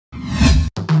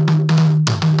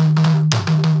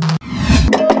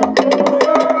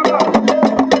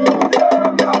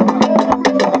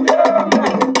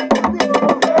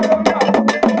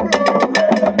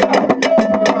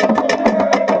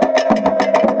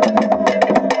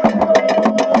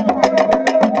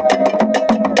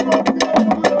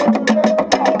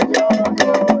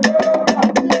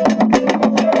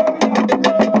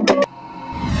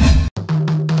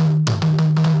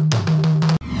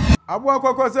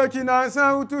Koko seki na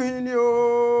nsa utu hini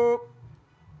o.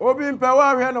 Obi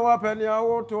mpewa hwe na wapeni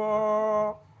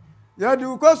awoto. Yedi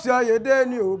ukosia yede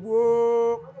ni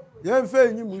obuo. Yemfe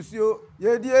enyi musio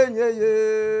yedi enyeye.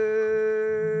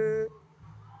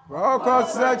 Koko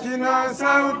seki na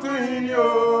nsa utu hini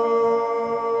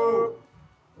o.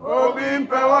 Obi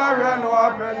mpewa hwe na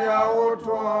wapeni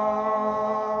awoto.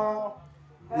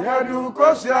 Yedi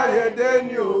ukosia yede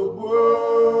ni obuo.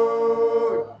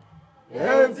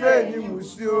 Yemfe enyi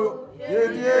musio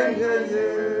yedi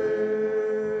enyeye.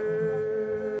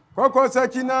 Koko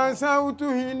sekina nsa utu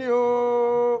hini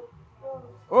o.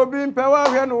 Obi mpewa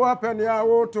hwe no wapeni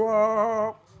awoto.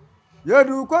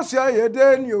 Yedu kosia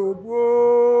yede ni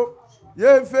obuo.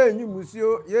 Yemfe enyi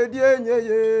musio yedi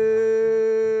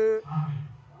enyeye.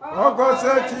 Koko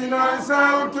sekina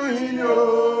nsa utu hini o.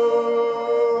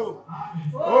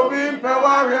 Obi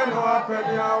mpewa hwe no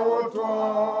wapeni awoto.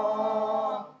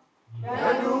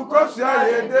 Yedu kosia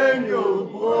yede ni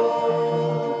obuo.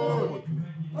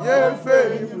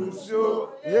 Yemfe musio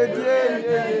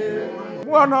yedie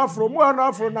mwana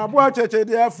afro na bua cheche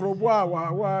de afro bua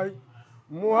wawai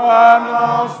mwana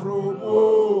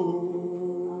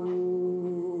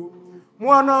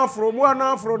afro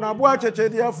na bua cheche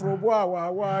de afro bua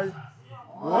wawai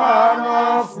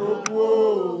mwana afro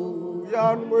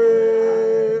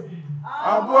yanwe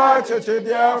abua cheche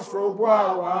de afro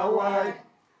bua wawai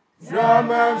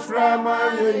frama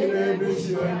yene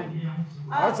bishen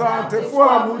Asante fo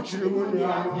amuchiri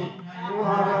munyano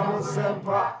muhara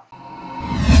musempa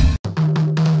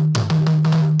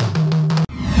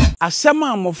Asema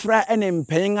amofra ene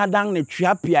mpanyin adan ne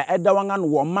twapia edawanga no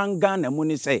wo manga na mu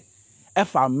ni se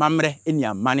efa mamre eni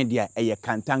amane dia eye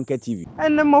Kantanka TV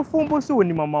ene mafombo so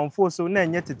woni mamamfo so na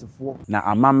enye tetefo na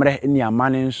amamre eni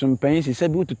amane nso mpanyin sise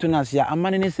bi ututu na se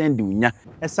amane ne sende unya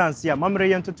esanse amamre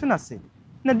ye ntutu na se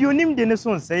na de onim de ne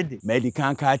so nsaide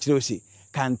medikan ka akire se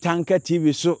Kantanka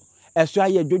TV so eso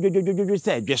aye jojojojojo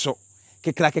se dweso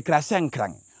kekra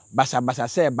senkran basa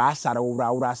se ba sare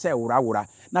wura se wura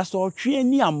na so twe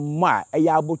ni amma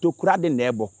eya abotokura de na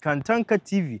ebo Kantanka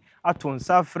TV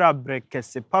atonsa fra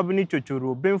brekese pabni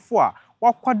chochoro benfo a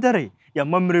wakwadere ya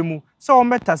mamre mu se o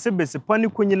meta se besepani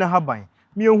konyina haban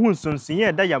mi ehun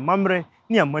nsonson da ya mamre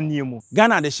ni amanie mu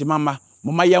Ghana de shimama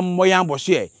mama yemmo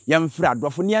yamboso yemfra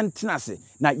adofo ne yentenase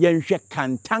na yenhwe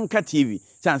Kantanka TV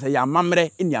sanse ya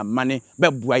mamre ni amane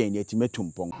bebua ye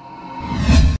etimetumpon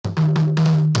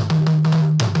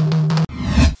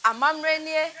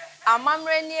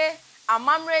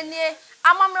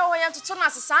amamre wo yentoto na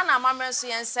sesa na amamre so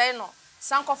yensai no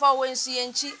sankofa wo nsu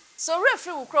yenchi so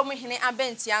refri wo krom hene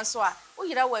abenti anso a wo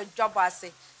yira wo adwabo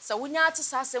ase so wonya ate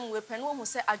sasem we pen wo hu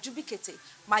se adwubikete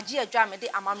magi adwa me de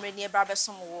amamre ne bra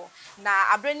besom wo na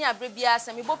abreni abrebia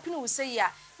se me bopinu wo se ya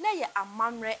na ye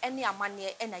amamre ene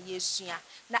amane ena yesua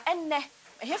na enne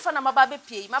hefa na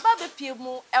mababepie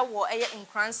mu ewo eye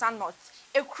Nkoranza North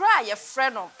ekura ye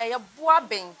frɛ no eye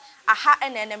Boabeng aha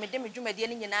ene me de medwumade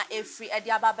ne nyina efri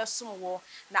ede aba besom wo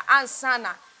na ansa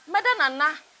na meda na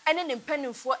ene ne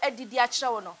mpanimfo adidi a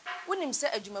kyerɛ wo no wonim sɛ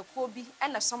adwumakuo bi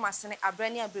ene somasene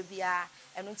abrani abrebia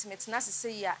eno ntimetena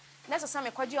sese ya na sesa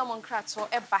me kwagye omo nkrato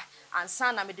eba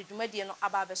ansa na me de dwumade no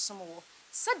aba besom wo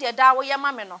sɛ de da wo ye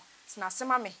mame no tena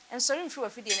sema me ensori mfiri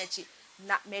wafidie na chi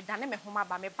na me dane me homa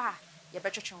ba me ba ye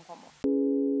betwetwe nkomo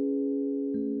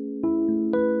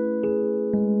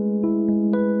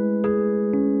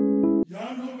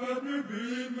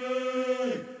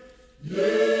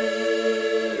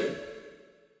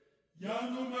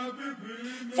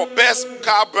For Best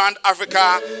Car Brand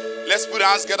Africa, let's put our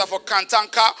hands together for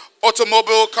Kantanka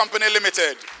Automobile Company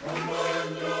Limited.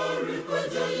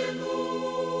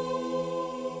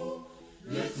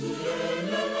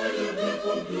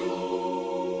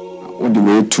 The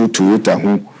way to Toyota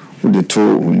who the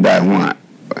two Hyundai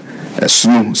one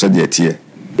snow said the tier.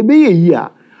 A be a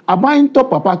year. A buying top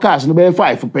papa cars no be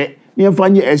 5 for pay. Near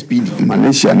Fanya SPD.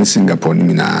 Malaysia and Singapore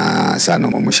Mina Sano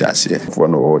Moshasi. For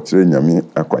no train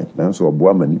yami acquaintance or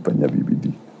Boamani Panya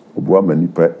BBD. Or Boamani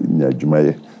in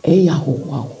Yajumaye. Eh,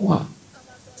 yahoa.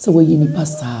 So we nipa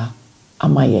sa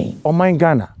amaye. O my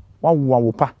Ghana wa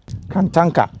wupa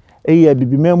Kantanka eh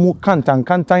bibi memu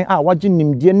kantan waji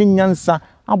nimdie ne nyansa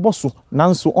aboso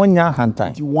nanso onya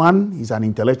hantan. 1 is an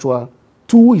intellectual,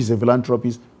 2 is a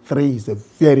philanthropist, 3 is a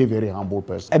very, very humble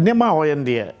person. Enema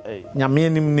oyende nyame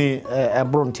nim ni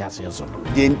ebronti aseso.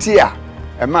 The entia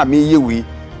ema me yewi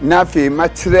na fe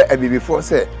makyere abibifo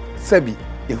se sabi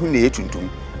ehu na yetuntum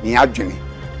ni adwene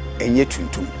enye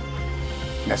tuntum.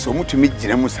 Na so mutumi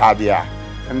gire mu saade a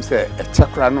em se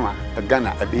ekyekra no a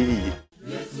Ghana abeyi.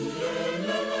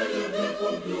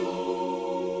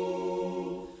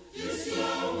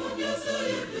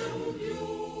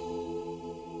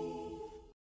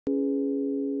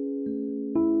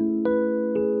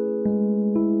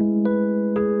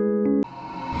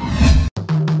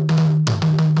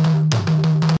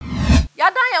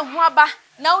 aba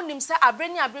na unim se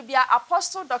abreni abrebia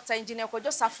Apostle Dr. Engineer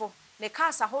Kojo Safo ne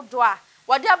kasa hodo a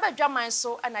wode abadwaman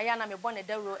so na ya na mebɔ ne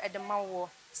dawro edema wo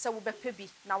se wo bepa bi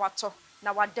na wato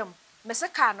na wadam mese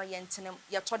ka no yentenem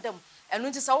yetodam enu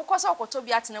nti se wo koso okoto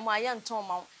bi atenem a ye nton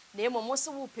ma na emomo se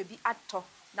wo pe bi ato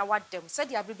na wadam se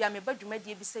de abrebia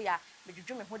mebadwumadie bi se ya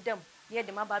medwudwu me hodam ye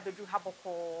de maba bedu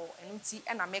haboko enu nti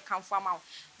na me kanfo ama wo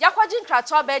yakwaji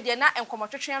ntrato aba de na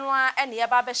enkomotwetwe no a ne ye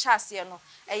ba be hya ase no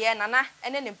eye nana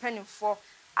ene ne mpanimfo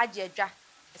agye adwa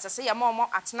esese ye ma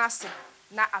atena ase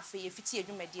na afe ye fiti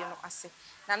adwumadie no ase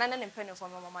nana ne mpanimfo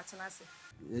ma atena ase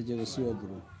eje go su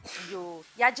aburo yo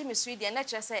yaje me su de na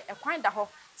kire se ekwan da ho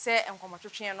se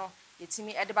enkomotwetwe no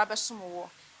yetimi ede ba besom wo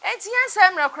enti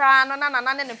yensa mre kra no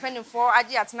nana ne mpanimfo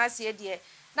agye atena ase de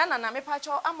na me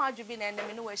pacho amaju bi na ene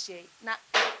me no wahye na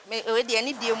me we de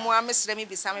ani die mu a mesre me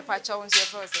bisa me pacho won se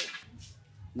fro se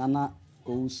nana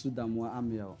owusu damwa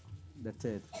amyao the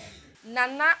third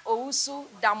nana owusu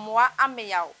damwa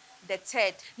amyao the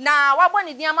third na wabɔ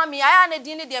ne din ama me aya na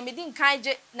din ne de me din kan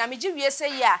je na me ji wie se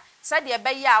ya sa de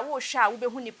be ya wo hwe a wo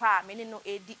behu nipa a me ne no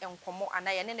edi enkomo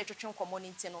ana ye ne ne twetwe enkomo ne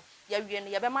nti no ya wie no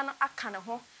ye be ma no aka ne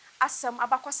ho asɛm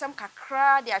abakɔsɛm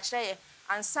kakra de akyerɛ ye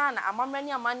ansa na amamra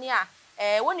ne amane a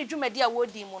woni dwumadi a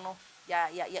wodi mu no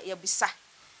ya bisa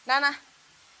nana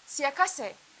si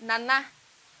akase nana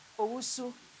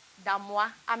owusu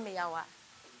damwa ameyawa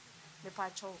me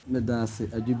pacho me danse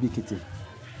adwubi kete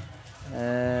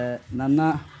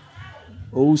nana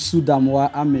owusu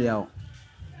damwa ameyaw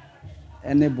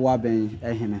ene Boabeng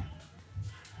ehene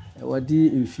wadi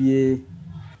mfie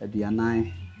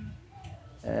aduanan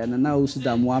nana owusu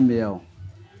damwa ameyaw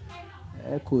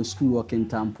ko school working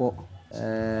tampo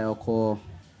oko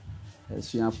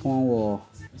suapon wo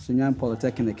Sunyan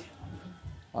Polytechnic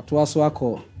atoaso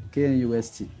akọ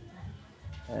KNUST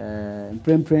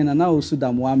prem na owusu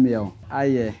damwa ameyaw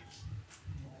aye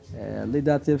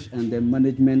leadership and the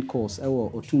management course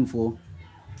ewo Otumfo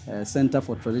Center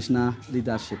for Traditional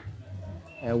Leadership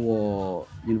ewo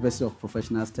University of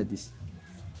Professional Studies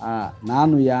na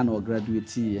anu ya na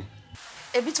graduate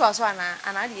ebi to aso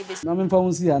ana de ebesi na me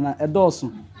mfa ana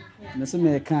edoso me se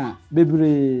me ka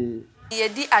bebre ye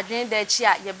di adwene da chi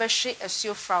a ye behwe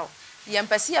asuo fraw ye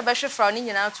mpase ye behwe fraw ni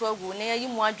nyina to agu na yi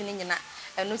mu adwene nyina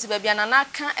enu ti ba bia na na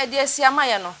ka ede asi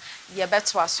amaye no ye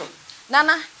beto aso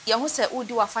nana ye hu se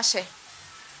udi wafahye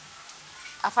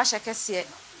afahye kese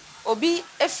obi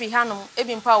efri hanom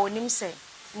ebi mpa onim se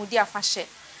mudi afahye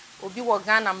obi wo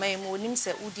Ghana man mu onim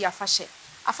se udi afahye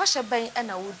ban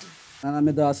na udi nana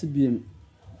me da asibiem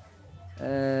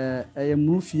eye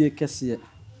munufie kese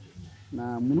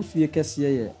na munufie kese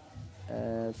ye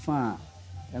fa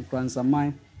Nkoranza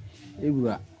man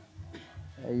ewura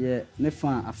eye ne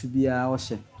fa afibia o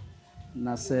hye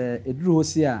na se eduru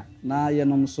hosi a na ye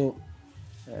nom so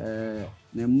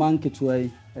ne manketua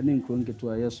yi ne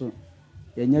nkronketua ye so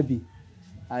yenya bi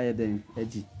aye den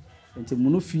adi enti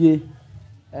munufie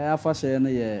afahye no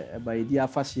ye baidi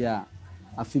afahye a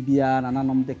afibia na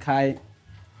nanom de kai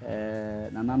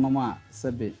na nanom a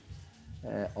sebe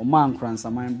oma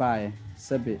Nkoranza man baaye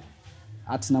sebe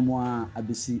atena mu a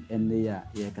abesi enne ya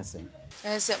ye kasen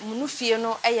se munufie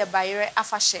no eye bayere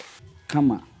afahye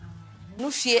kama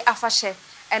munufie afahye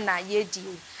na ye di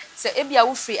se ebia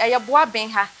wo free eye Boabeng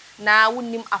ha na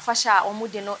wonim afahye a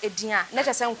omude no edin a na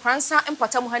kyese Nkoranza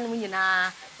importam hanim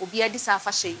nyina obi adi sa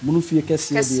afahye munufie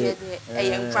kese de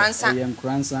eye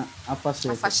Nkoranza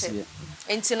afahye kese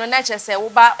enti no na kyese wo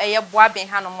ba eye Boabeng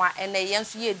ha no mo a ene ye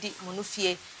nso ye di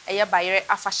munufie eye bayere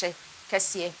afahye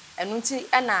kese enu nti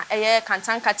na eye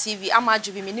Kantanka TV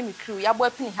amaju bi menim crew ya bo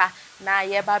apini ha na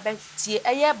ye ba ba tie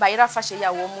eye bayere afahye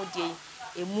ya wo mu die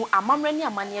emu amamre ni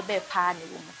amane be pa na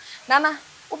wo mu nana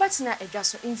wo betina adwa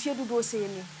so mfie dodo se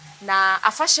ni na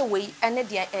afahye wei ene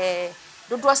de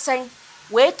dodo sen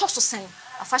wei to so sen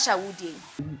afahye wo die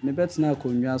me betina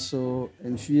konwa so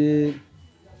mfie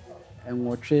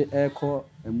enwotwe eko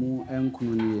emu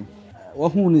enkunu nie wo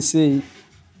hu ni sei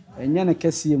enya ne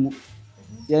kese mu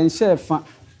ye nhye fa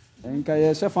enka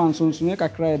ye shefa nsonso ne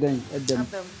kakra eden edem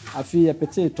afi ye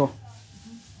petito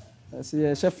se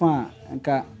ye shefa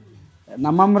enka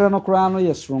na mamre no kra no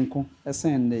ye soronko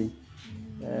esen nei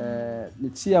ne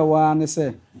tia wa ne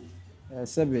se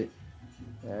sebe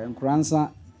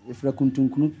Nkoranza ifra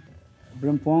kuntunkunu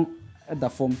brempon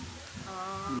edafom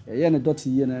ye ne dot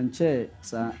ye na nche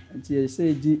sa nti ye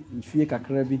se di mfie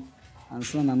kakra bi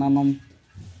ansa na nanom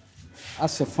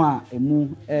asefa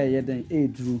emu ye den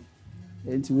eduru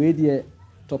enti we die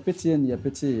topete ne ye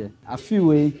pete afi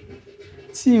we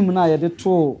team na ye de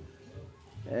to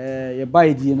ye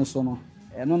baidie no so no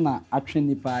eno na atwe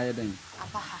nipa ye den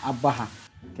abaha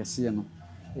kese no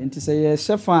enti se ye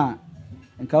shefa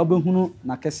nka obehunu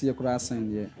na kese kura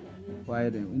asan de why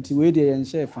dem nti we de yen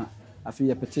hye fa afi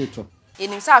ye potato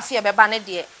enim sa afi ye beba ne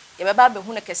de ye beba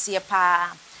behunu kese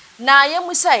pa na ye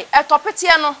mu sai etopete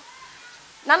no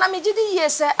nana megidi ye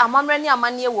se amamre ne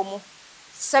amane wo mu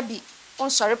sabi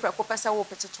onsori preko pese wo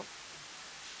potato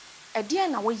edie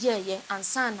na wo ye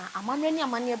ansa na amamre ne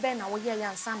amane be na wo ye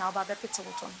ansa na oba be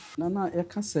potato nana ye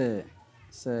ka se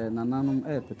nananom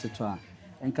potato a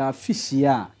enka fishi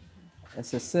a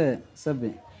ese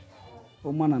sebe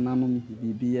o ma nananom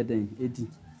bibi ye den edi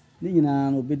ni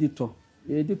nyina no obedi to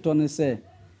edi to ne se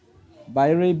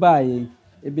bayre baye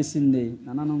ebesi ne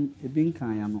nananom ebi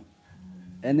nkan ya no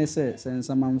ene se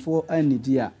nsamanfo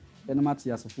anidi a ene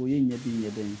mate asefo ye nya bi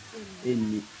ye den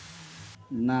enni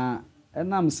na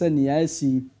enam se ne ya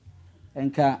asi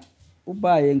enka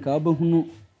ubaye enka obehunu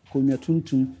konwa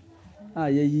tuntum a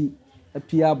yeyi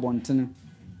apia abontene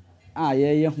a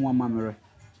ye ho amamere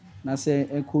na se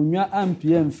konwa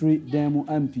ampie mfiri dan mu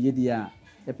ampie dia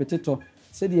epeteto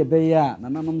se de beye a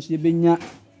nananom so yebenya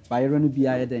bayre no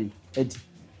bia ye den adi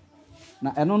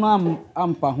na eno no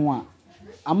ampa ho a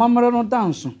amamere no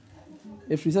danso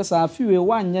efiri sa afiwe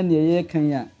wanye ne ye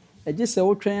kan a eje se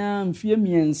wotwen amfie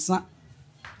miensa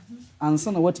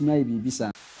ansa na watimi aye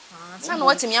bibisa ansa na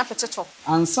watimi apeteto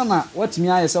ansa na watimi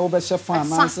aye se wo be hyefa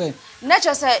na se na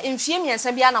che se mfie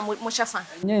miensa bia na mo hyefa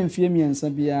nya mfie miensa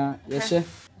bia ye hye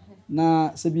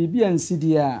na se bibia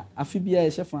nsidi a afi bia ye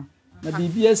hyefa na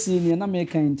bibia si ne na me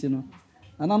kan nti no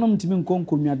nananom timi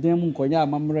nkonkonwaden mu nkonya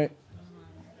amamre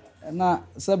na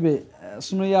sabe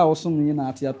sunu ya osunu yi na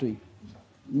ate atoi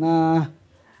na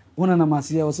wona na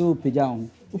masia wo se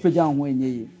upeja ho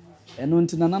enye eno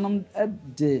nti nananom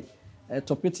de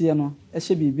topete no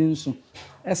ehye bibi nso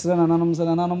esere nananom se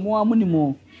nananom mo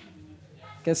amunimo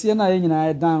kese na ye nyina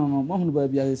e dan no mo hunu ba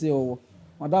bia se wo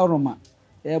wadawroma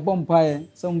e bompae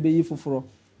se mbe yi foforo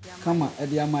kama e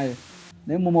de amaye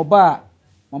na emomoba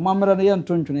mamamra no ye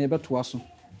ntontwene ye betoa so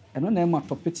eno na ema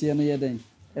topete no ye den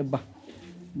eba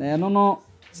na eno no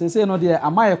sese no de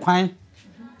amaye kwan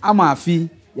ama afi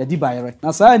ya di bayre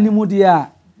na saa animu de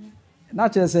a na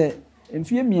chese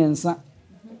mfie miensa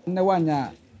ne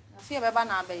wanya afie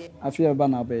beba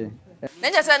na abeye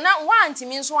na chese na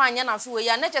wantimi nso anya na afi we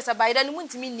ya na chese bayre no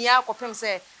muntimi ni akopem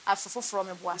se afefoforo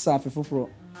meboa sa afefoforo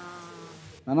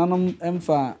nananom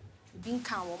emfa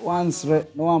binka wo wansre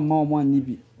no wamma omo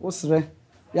anibi osre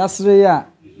yasre ya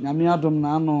nyame adom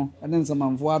na ano ene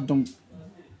nsamanfo adom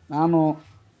na ano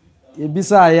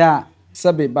ebisa ya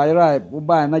sebe bayra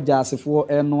uba na jasefo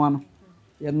eno ano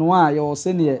eno a ye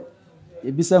osene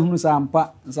ebisa hunu sa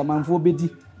ampa nsamanfo bedi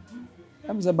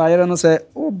emse bayra no se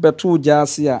obeto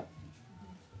jase a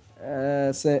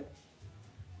se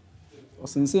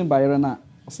osensen bayra na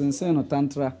osensen no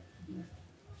tantra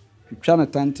twitwa na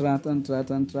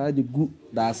tantra de gu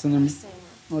da asenem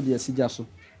no de asigya so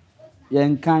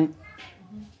yenkan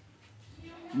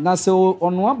na se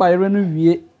ono bayra no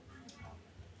wie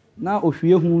na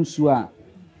ohwie hu nsu a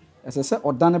esese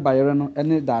odane bayere no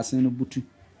ene dasen no butu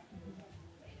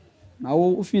na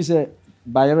wo ofi se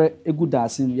bayere egu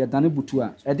dasen ye dane butu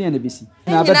a ede ene besi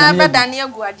na abedane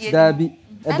egu ade dabi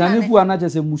edane gu ana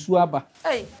chese musu aba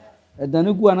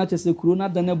edane gu ana chese kuro na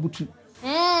dane butu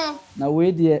na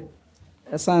we de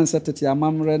esanse tete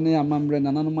amamre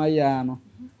na nanu maya no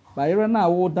bayere na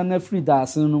wo dane free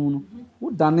dasen no no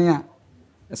wo dane a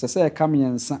esese e ka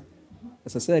miensa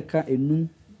esese e ka enum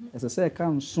esese ka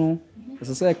nso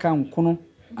esese ka nkono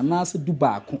anase du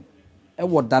baako e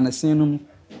wo danesen no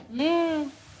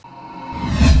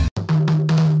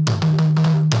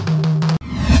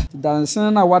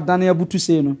danesen na wadane abutu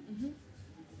sei no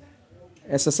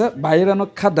esese bayere no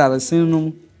ka danesen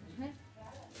no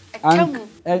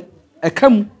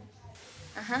ekamu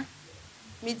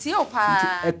miti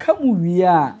opa ekamu wi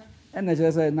a ena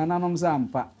chese nananom sa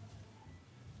ampa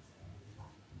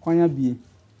kwanya bie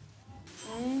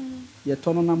ye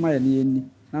tono na maye ne eni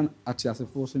na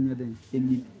atiasefo so nyeden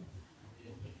eni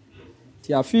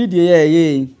ti afidi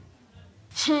ye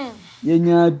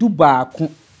nya du baako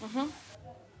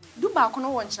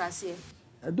no won chase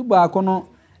du baako no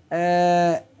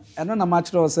eno na ma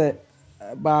kire se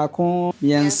baako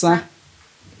miensa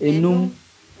enum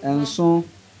enso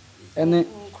ene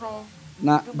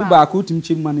na du baako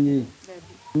timchi ma ne ye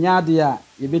nya de a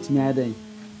ye betimi ayeden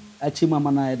achi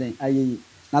mama na ayeden ayeyi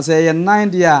na se ye 9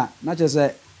 dia na che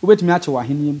se ubetimi ache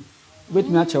waheniem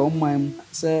ubetimi ache omman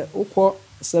se ukọ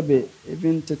sebe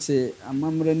even tete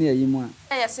amamre ne ayimu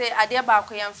a ye se ade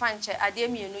baako ye mfa nche ade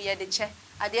mienu ye de che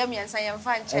ade miensa ye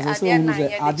mfa nche ade na ye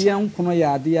de ade nkono ye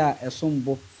ade a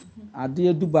esombo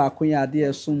ade du baako ye ade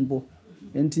esombo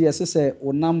enti ye se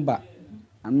o number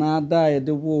ana da ye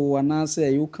de wo ana se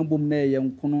you kan bom na ye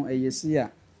nkono eyesi a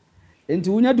enti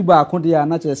wunya du ba ko de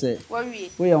ana kire se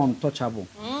we are untouchable.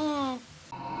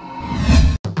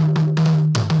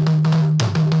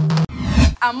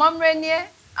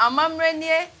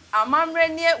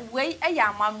 Amamrenie we eya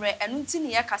amamre enu nti ne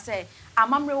ye ka se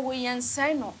amamre wo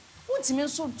yensen no untimi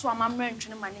nso nto amamre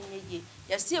ntwene ma ne ye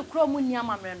yesi ekro mu ni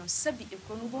amamre no sebi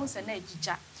ekro no bon se na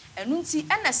agija enu nti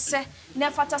ene se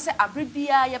na fata se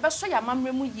abrebia ye beso ya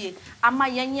amamre mu ye ama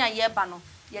yenya ye ba no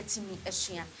yetimi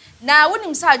asua na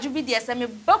wonim sa adwubi de se me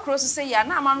bakro so se ya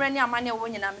na amamre ni amane wo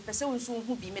nyina me pese wonso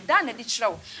hu bi me da na de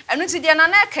kirewo enu nti de na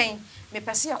na kan me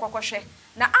pese ya kwakwohwe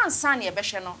na ansa ne ye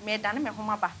behwe no me da ne me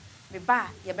homa ba me ba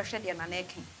ye behwe de na na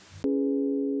kan.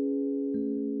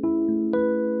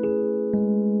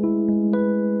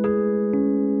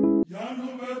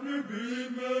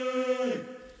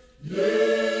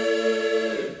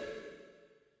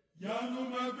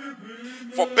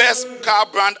 For Best Car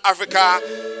Brand Africa,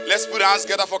 let's put our hands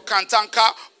together for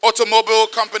KANTANKA Automobile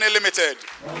Company Limited.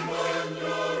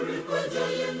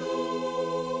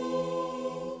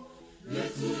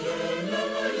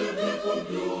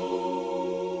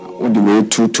 Odi we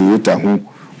to Toyota ho,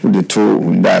 odi to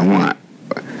Hyundai ho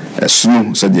a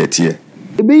sunu so de tie.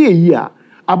 Ebe ye yi a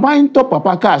aban top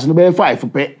papa cars no be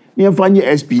 5 pe. Ne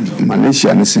mfanye SPD.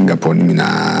 Malaysia ne Singapore ni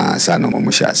na sa no mo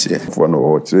hyase. Fo no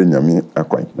o kire nyame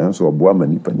akwan. Nanso oboa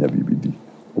manipa nya bibidi.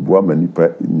 Oboa manipa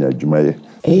nya adwumaye.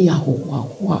 Ya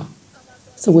ho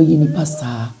se we yi nipa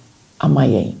sa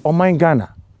amayen. Oh my Ghana,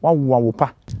 wa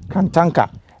pa. KANTANKA.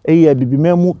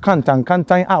 Bibimemu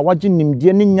kantan a waje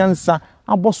nimdie ne nyansa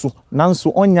aboso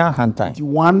nanso onya hantan.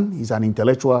 1 is an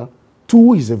intellectual,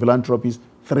 2 is a philanthropist,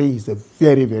 3 is a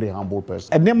very, very humble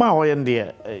person. Enema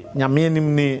oyende nyame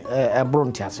nim ni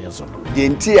ebronti aseso. De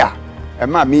ntia e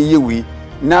ma me yewi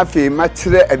na fe ma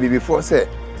kire abibifo se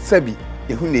sabi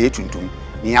ehu na yetuntum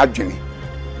ni adwene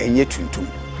enye tuntum.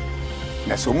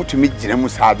 Na so mutumi gina mu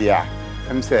saade a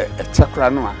em se e chakra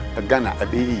no a Ghana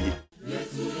abeyi.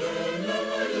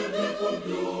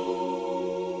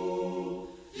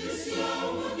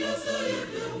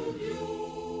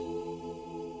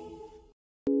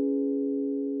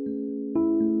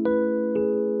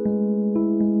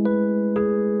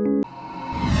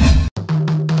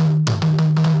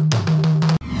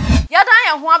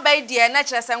 Ho abai de na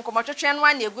kire se nkomotwetwe no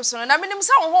na egu so no na minim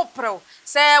se wo ho prew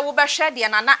se wo behwe de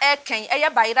na eken eye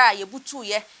bayira a yebutu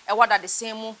ye e wada de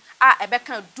sen mu a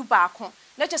ebeka dubaako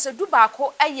na kire se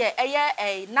dubaako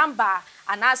eye number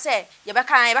ana se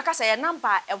yebeka se ye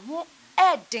number eho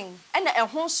eden ena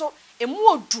eho so emu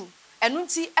odu enu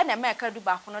nti ena meka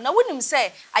dubaako no na wonim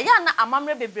se aya na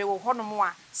amamre bebre wo honom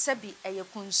a sebi eye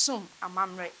consume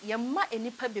amamre yemma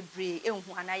enipa bebre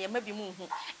enhu ana yemma bi mu hu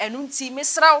enu nti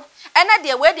misraw ena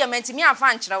de we de mentimi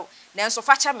afa nkyerɛw na enso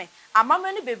fa kyɛ me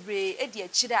amamre ne bebre edi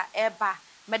akire a eba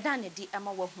medan ne di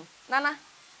ema wo hu nana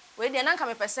we de nanka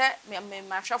me pese me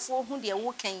mahwafo hu de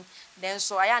wo kan na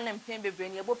enso aya na mpen bebre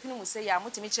ne ebopini mu se ya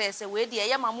mutimi kyerɛ se we de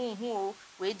ye mamu hu o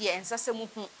we de ensase mu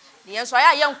hu ne enso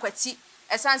aya ye nkwati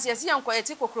esanse yesi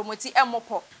yankwati kokromoti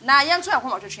emopo na yento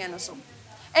yakomotwetwe no so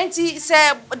enti se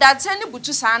daten ne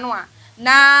butu saa no a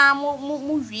na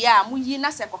mu wi a mu yi na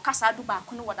se kokasa du ba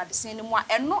ko no wada de sen ne mu a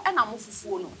eno na mo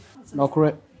fufuo no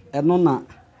nokore eno na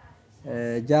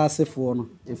jaasefo no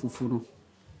efufu no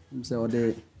se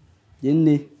ode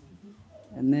yenne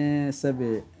ene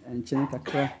sebe enchen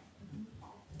kakra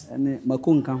ene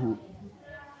makonka ho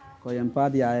ko yempa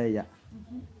de ayaya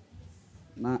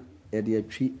na yede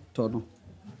atwi to no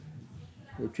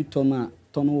atwi to na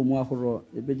to no mu ahoro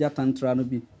ebeja tantra no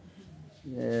bi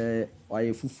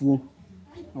waye fufuo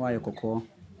na waye kokko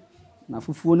na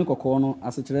fufuo ni kokko no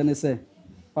asekere ne se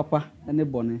papa ene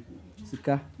bone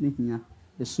sika ne hia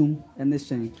esum ene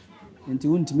hyen enti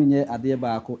wontimi nye ade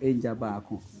baako enja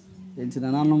baako enti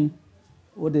nananom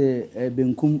wode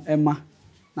benkum ema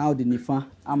na wode nifa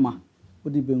ama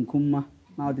wode benkum ma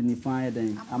na wode nifa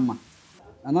eden ama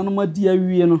nananom adi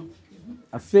awie no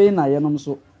afei na yenom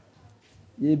so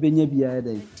ye benya bia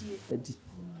eden adi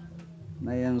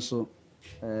na yenso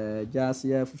jase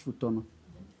ya fufuto no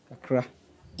kakra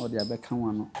ode abeka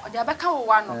wano ode abeka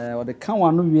wano ode ka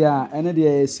wano wi a ene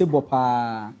de sebo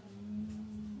pa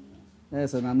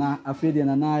ese nana afei de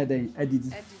nana eden adidi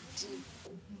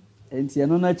enti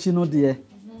eno na chi no de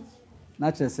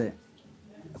na chese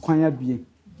kwanya bie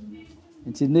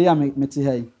enti ne ya meti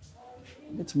hai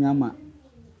etimi ama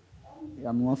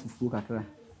ya mo fufu kakra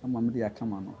ama me de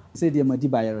akama no se de madi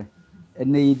bayere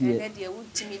ene yi de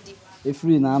wutimi di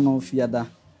efri na ano fiada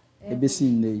ebesi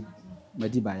nne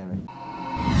madi bayere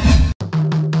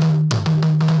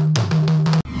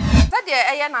tade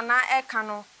eye nana eka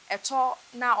no eto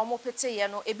na omo pete ye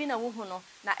no ebi na wuhu no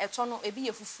na eto no ebi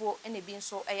ye fufuo na ebi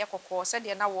nso eye kokko se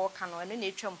de na wo ka no eno na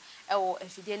etwam ewo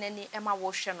afidie nani ema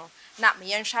wo hwe no na me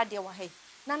yenhwa de wa hai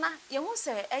nana ye hu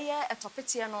se eye eto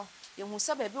pete no ye hu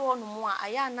se ba bi wo no mu a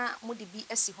aya na mudi bi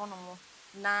asi ho no mu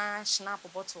na snap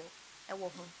bottle ewo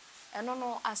ho eno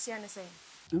no asia ne se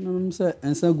nanom se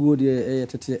ensa guo de eye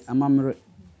tete amamre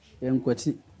ye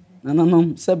nkwati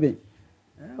nanom sebe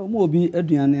omo obi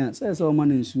aduane a se o ma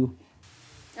na nsuo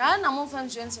na mo fa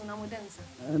nsuo nso na mo densa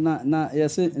na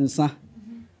yese nsa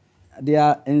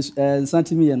dia nsa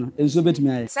timi ye no nsuo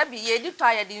betimi aye sabi ye di to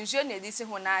aye de nsuo na edi se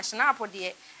ho na snap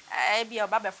de bia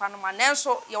oba befa no ma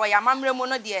nanso ye wo yamamre mu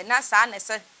no de na saa na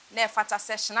se na efata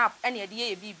se snap ene ye de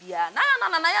ye bibia na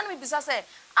ya no bisa se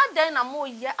adan na mo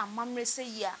ye amamre se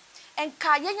yi a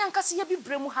enka ye nyankase ye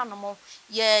bibremu ha no mo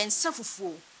ye nsa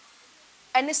fufuo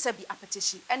ene sabi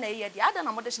apetishi ene ye de adan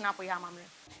na mo de snap ye amamre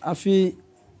afi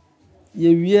ye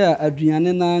wie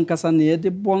aduane na nkasa na ye de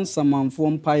bon samanfo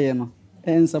mpaye no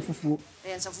ensa fufuo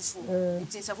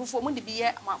ensa fufuo mo de bi ye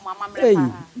amamre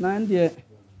pa na ndie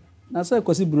na se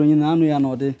kwasi bronyi na anu ya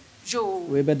no de jo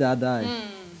we be dada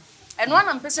eno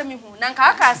ana mpese mi hu na nka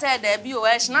aka se da bi o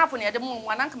snap na ye de mo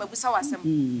na nka mabusa wasem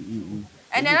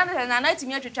ene na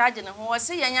timi atwetwa age ne ho o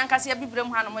se ye nyankase ye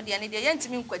bibrem ha no mo de ne de ye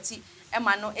ntimi nkwati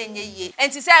ema no enye yie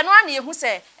enti se eno ana ye hu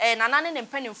se nana ne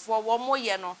mpanimfo wo mo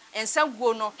ye no ensa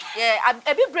guo no ye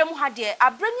abibrem ha de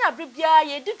abrani abrebia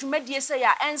ye di dwumadie se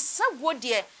ya ensa guo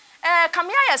de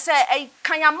kamya ye se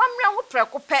kanyamamre ho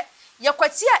prekope ye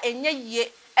kwati a enye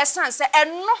yie esan se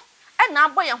eno na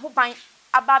abo ye ho ban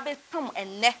ababe pam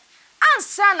enne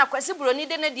ansa na kwasi broni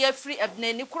de ne de afri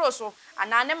abnani kroso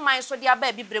anane man so de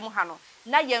aba bibrem ha no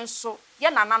na yenso ye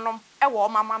nananom wo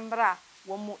mamambra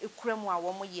wo mu ekuramu a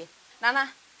wo mu ye nana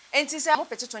enti se mo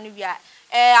petito ne wi a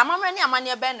amamre ne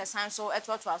amane be ne san so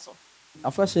etoto aso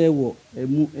afashe wo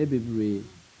emu ebebre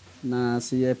na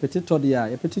se ye petito de a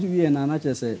ye petito wi na na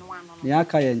chese ne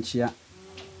aka ye nchia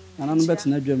nananom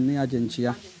betena dwam ne age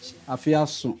nchia afi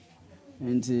aso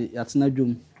enti yatena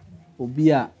dwam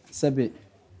obi a sebe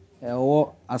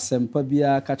ewo asempa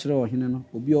bia ka kire ohene no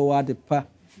obi o wa de pa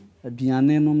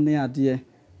aduane nom ne ade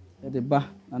de ba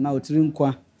na otiri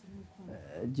nkwa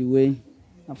jiwe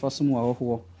afasom wa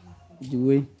hoho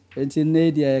jiwe enti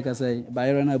ne dia ye ka sai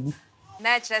bayero na bu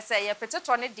na kire sai ye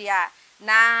petito ne dia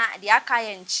na dia aka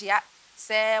ye nchia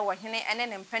se wohene ene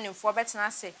ne mpanimfo betena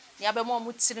ase ne abemo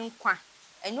mu tiri nkwa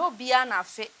enyo bia na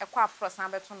afe ekwa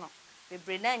prosan beto no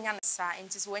bebre na nya ne sa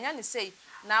enti se wonya ne sei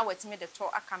na watimi de to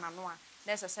aka na no a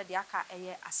na se de aka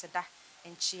eye aseda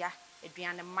enchia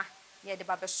aduane ma ye de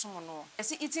ba besom no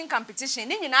esi eating competition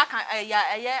ni nyina aka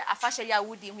eye afahye ya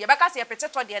wudi ye beka se ye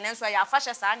petito de ne nso ya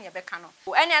afahye sa na ye beka no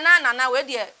ene na we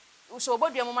de so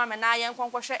obodua mu ma me na ye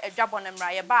nkonkohwe adwabo ne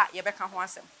mra ye ba ye beka ho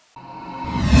asem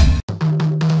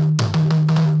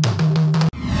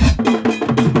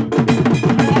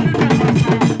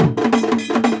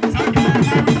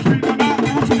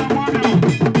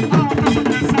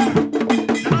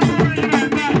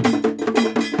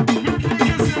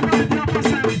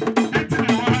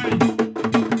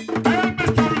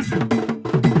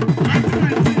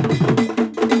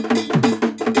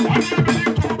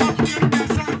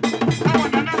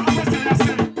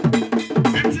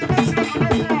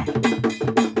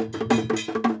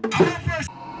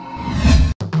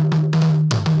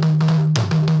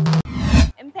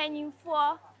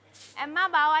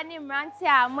Mranti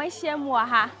a mohyem wa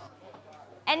ha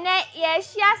ene ye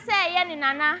hia se ye ne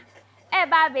nana e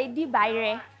ba be di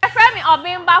bayre from me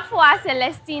obimba for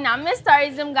Celestina Miss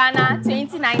Tourism Ghana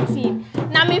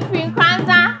 2019 na me free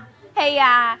Nkoranza hey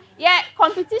ye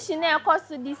competition na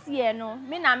course this year no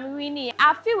me na me wini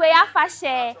afi we afa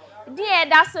share di e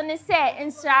da so ne se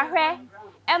nsrahwe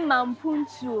e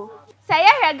mampuntuo se ye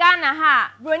hwe Ghana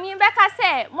ha broni beka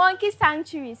se monkey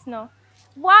sanctuaries no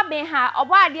Boabeng ha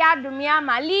obade adome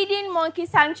ama leading monkey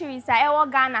sanctuaries a ewo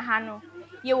Ghana ha no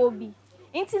ye wo bi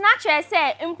nti na kire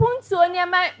se mpuntuo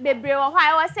niema bebre wo ha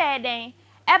ewo se den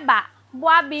eba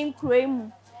Boabeng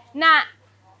kroemu na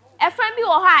efa bi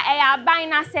wo ha eya aban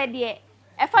na sede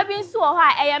efa bi nso wo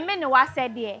ha eya mene wa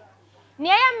sede ne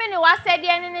eya mene wa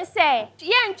sede ne se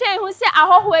ye ntwen hu se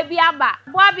ahoho bi aba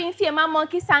Boabeng fie ma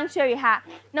monkey sanctuary ha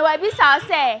na wa bi sa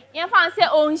se ye fa se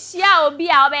onhia obi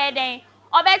a obeden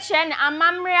obekire ne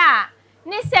amamre a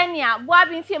ne senia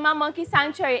Boabeng fie ma monkey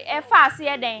sanctuary e fa ase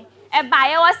ye den e ba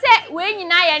ye wo se we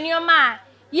nyina ye nioma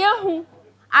ye hu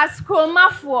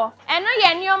askromafo eno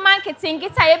ye nioma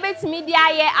nketinkita ye betimi dia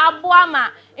ye aboa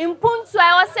ma impuntu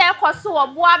a wo se ekoso wo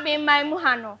Boabeng man mu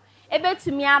ha no e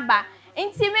betimi aba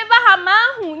nti me ba ha ma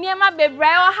hu niema bebre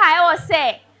wo ha e wo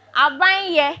se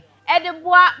aban ye e de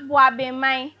boa Boabeng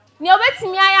man Ni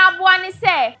obetimi ayaboa ne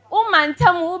say wo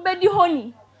mantam wo bedi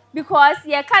honi because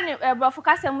ye can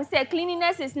brofokasem say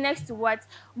cleanliness is next to what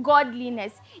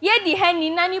godliness. Ye di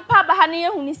hani na nipa ba ha ne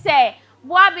yehuni say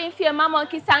Boabeng fie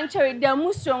Monkey Sanctuary da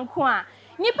musonko a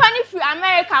nipa ni fi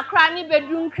America kra ni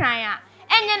bedroom kran a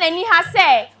enye nani ha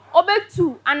say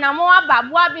obetu anamo aba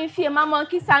Boabeng fie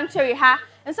Monkey Sanctuary ha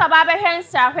nso ba behwe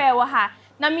nsrahwe wo ha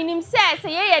na minim say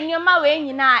ye nioma we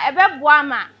nyina ebeboa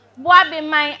ma Boabeng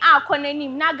man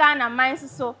akonanim na Ghana man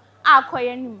so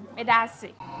akoyanim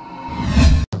medase.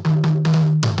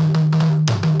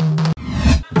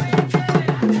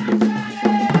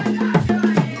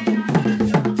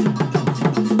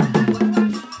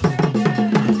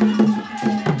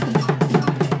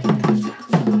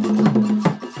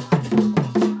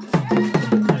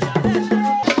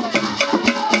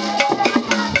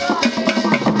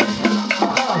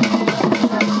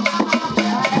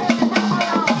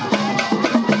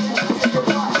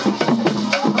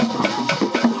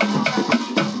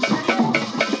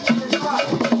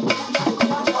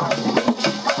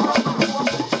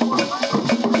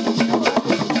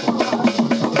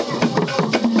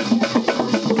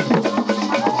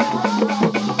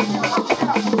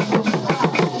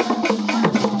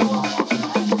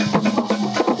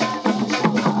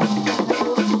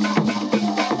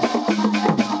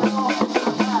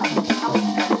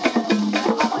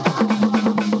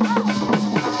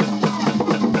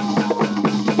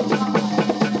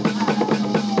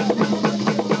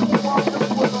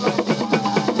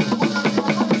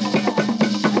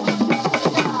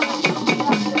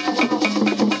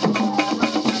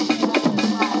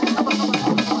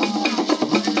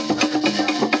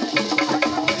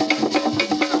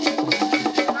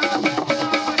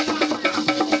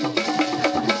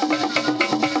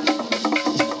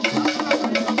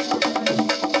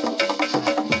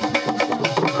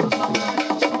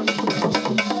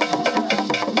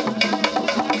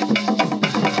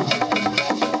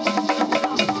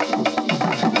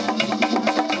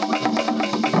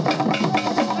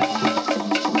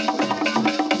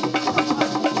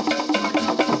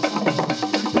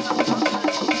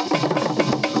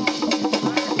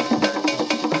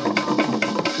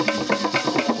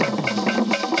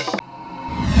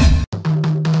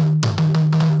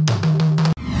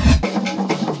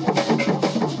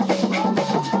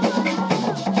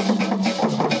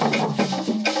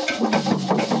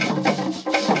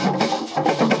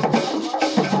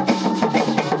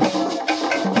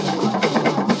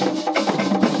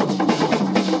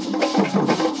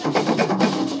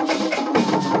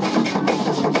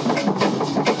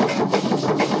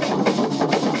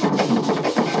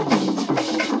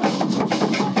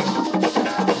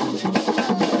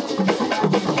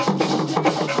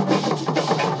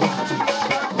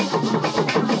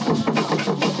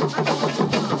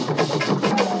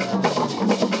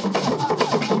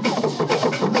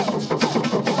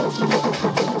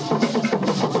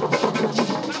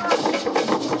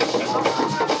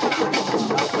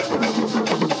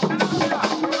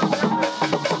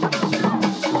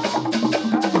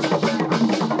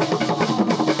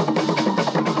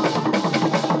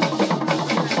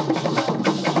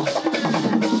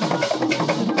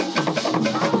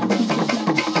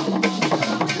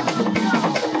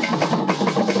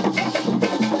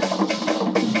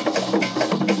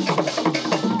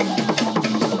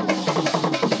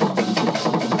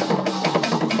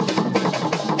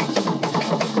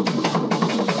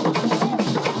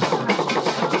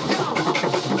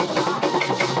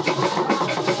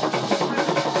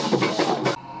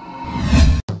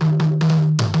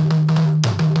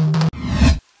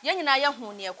 na ye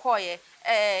hu ne ekoye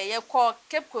ye ko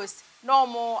Cape Coast no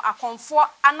mo akonfo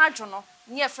anadwo no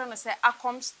ne efre no se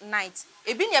Acoms night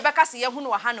ebi ne beka se ye hu no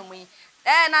wa hanom yi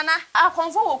nana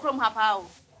akonfo wo krom ha pa o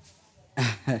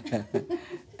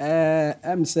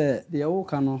em se de wo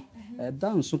ka no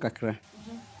danso kakra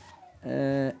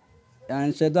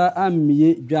ancheda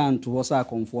amye dwanto wo sa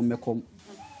akonfo mekom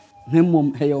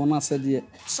hemmom he yo na se de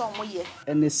so mo ye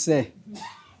ene se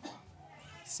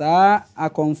sa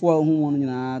akonfo hu won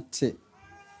nyina te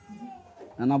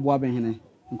na Boabeng hene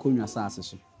nkonwa saase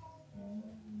so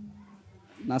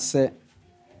na se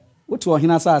wotu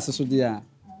ohina saase so de a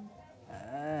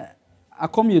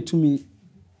akom yetumi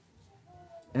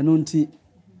eno nti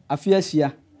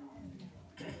afiahia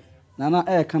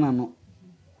na kana no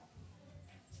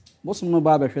bosom no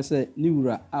ba behwe se ni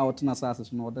wura a wotena saase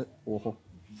so no ode wo ho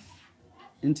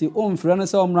nti o mfra no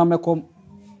se omra mekom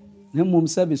ne mum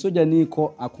sabi soja ni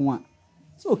ko akon a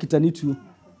se okitani tuo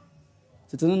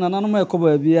tetene nana no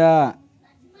makoba bia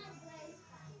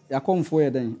yakomfo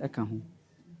ye den eka ho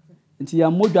nti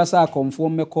ya modwa sa akomfo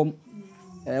mekom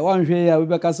One hwe ya we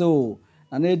beka se o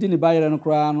na na edi ni bayere no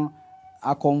kra no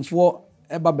akomfo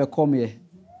eba bekom ye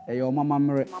eye o mama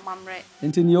mre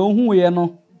nti ni ohun ye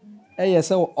no eye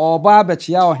se oba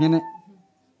abechia ohene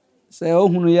se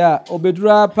ohunu ya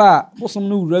obedura pa bosom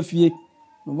no wura fie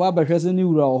no ba behwe se ni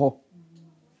wura oho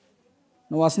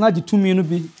no wasna gitumi no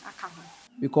bi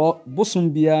because bosom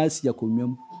bia si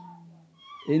akonwam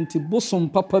enti bosom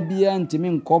papa bia ntimi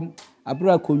nkom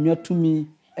abra akonwa tumi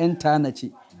enta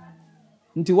nachi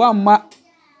nti wamma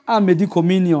a medi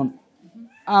communion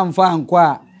amfa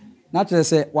ankwa na tere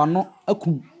se wano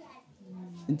akum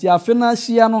nti afena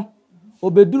hia no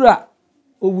obedura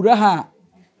owura ha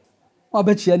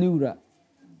obechia ni wura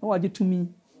na waje tumi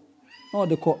na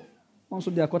odeko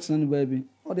onso de akotena ni baabi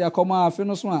ode akoma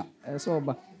afeno so a eso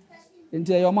oba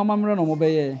nti ayo mama mre no mo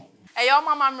beye ayo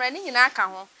mama mre ni nyina aka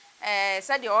ho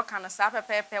se de o kan sa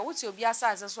pepepe wuti obi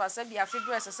asase so asabi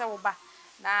afedura sese wo ba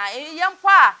na yempo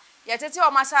a yetete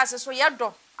o masase so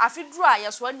yedo afedura a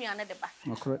yeso anuane de ba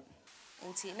okre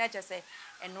nti na je se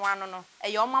eno ano no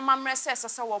ayo mama mre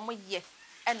sese wo mo ye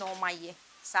eno o maye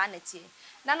sa netie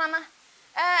na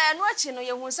eno achi no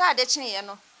yehu sa ade chen ye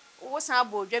no wo san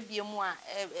bodwa bie mu a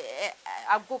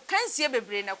ago kansie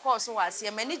bebre na course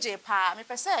wase manage pa me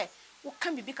pese wo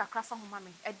kan bibi kakra fa homa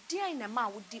me edian na ma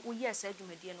wodi wo yes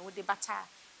adwumadie no wo de bata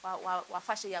wa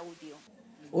fashe ya wodi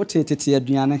o tetete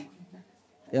aduane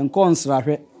enko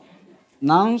nsrahwe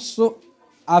nanso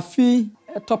afi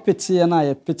etopete na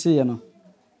ye pete no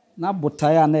na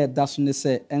botae na eda so ne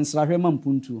se ensrahwe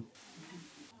mampuntu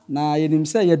na yenim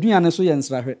se yaduane so ye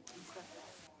nsrahwe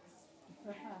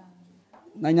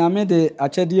na nyame de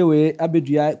achedie we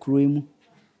abedua kroimu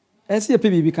ese epe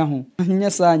bibi ka ho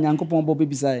nyesa nyankopon bo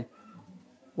bebisae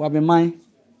wa be man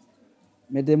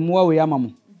me de moa we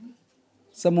amamo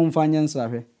se mo mfanye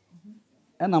nsrahwe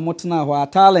na motena ho a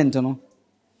talent no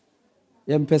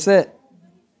ye mpese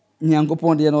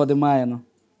nyankopon de no de mae no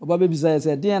oba bebisae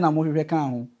se de na mo hwehwe ka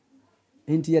ho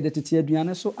enti ye de tete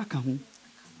aduane so aka ho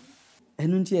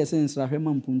enu nti ese nsrahwe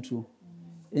mampuntuo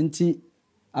enti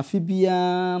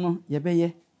afibia no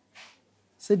yebeye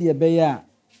se de yebeye a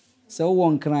se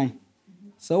wo nkran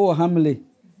se wo hamle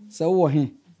se wo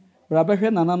he bra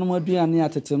behwe nananom aduane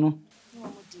atete no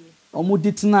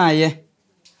omudi tenaye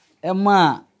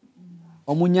ema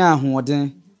omunya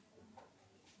ahoden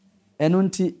enu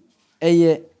nti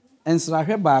eye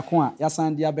ensrahwe baako a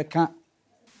yasan de abeka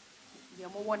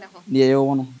ne ye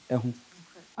wo no eho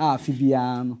a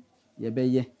afibia no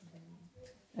yebeye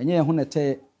enye eho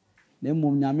nete na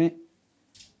mmom nyame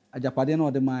ajapade na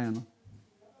ode man no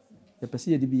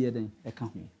yepese yedi bi yeden eka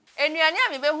ho enuane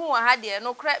a me behu wa ha de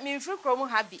no kra me mfiri krom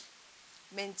ha bi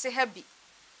mente ha bi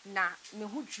na me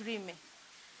hu dwiri me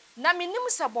na me nim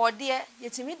se bode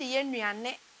yetimi de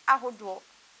yenuane ahodo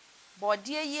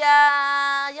bode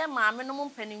ya ye maame no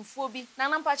mpanimfo bi na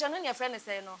nampacha no ne frɛ ne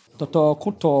sɛ no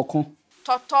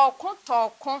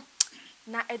totoko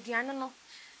na aduane no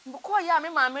mboko ya me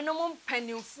maame no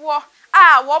mpanimfo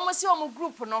a wo mo se o mo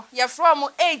group no ye from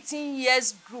 18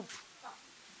 years group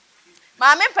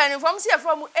maame mpanimfo mo se ye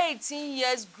from 18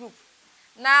 years group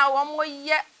na wo mo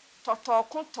ye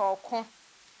totoko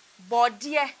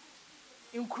bode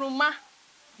nkruma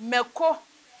meko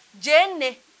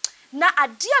jene na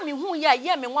adia me hu ya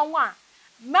ye me nwanwa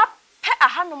ma pe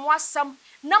ahanom asam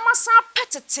na masan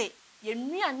petete ye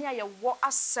nuane a ye wo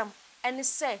asam ene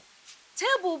se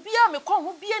table bia me kon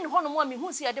ho bia ni hono mo me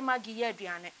hu se ye de magi ye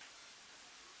aduane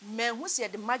me hu se ye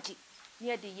de magi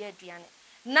ye de ye aduane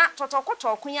na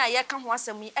totoko ya ye ka ho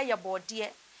asam yi eye bode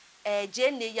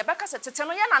jene ye beka se tete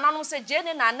no ye nananom se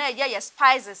jene na na ye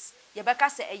spices ye beka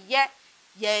se ye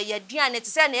aduane te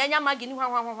se na ye nya magi ni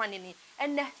hwan ni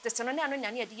enne tete no ne anu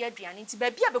nyane ye de ye aduane nti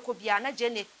ba bia beko bia na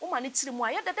jene wo ma ne tiri mu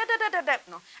a ye de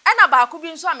no ena ba ko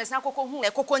bi nso amesa kokko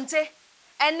hu kokonte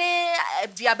ene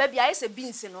aduaba bia ye se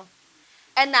beans no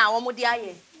ena wo mo de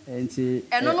aye enti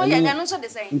eno no ye eno nso de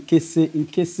say nkese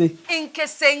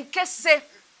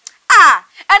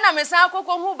ena mesa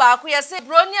kokko hu ba ko ye se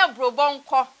broni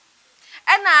abrobonko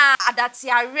ena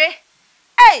adatiare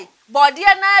body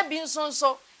na bi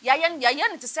nso yaye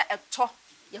ne te se eto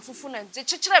ye fufu na nti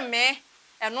chichire me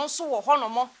eno nso wo ho no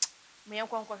mo me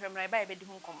yenkonko hwemra ba ye bedi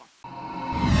hu nkomo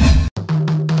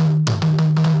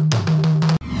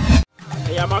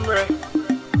ya mamre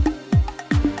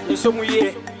yeso mu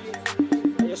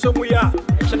ya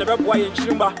chene be boa ye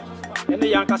nchirimba ene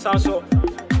yankasa so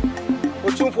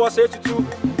otumfo se tutu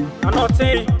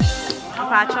anotin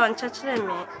pacho nchechire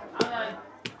me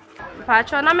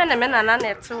pacho na me na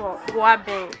nete wo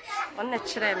Boabeng on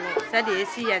chire me said the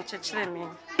esi ye nchechire me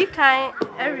dikan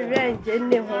everywhere nje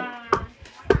ne ho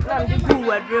na mbi gu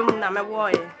wadrem na me wo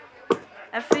ye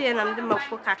Afei na mde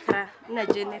mako kakra na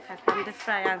jene kakra mde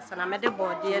fry ansa na mede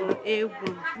body no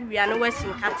egu. Wia no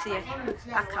wasinkate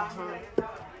aka ho.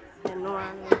 Eno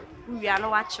ano. Wia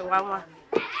no wache wanwa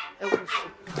egufu.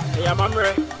 Ya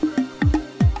mamre.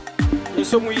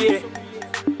 Yesomuye.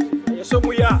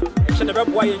 Yesomuya, chene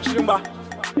beboa ye nchirimba.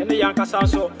 Ene yankasa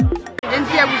so.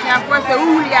 Nti abusiafo se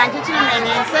wuhuri ankyekye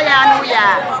menye se ya no ya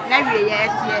na wie ya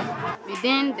etie.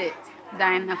 Within the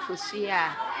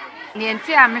Dinafosia.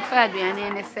 Niente a me fa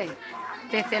aduane ne se.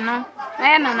 Tete no,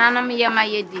 na no nanom yema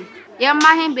yedi.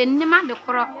 Yema he be nima de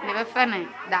koro le be fa ne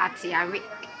da atiawe.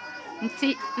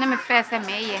 Nti na me fa se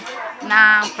meye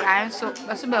na nkra nso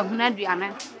be so ba huna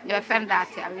aduane le be fa da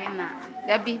atiawe na.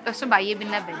 Da bi be so ba ye bi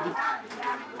na badi.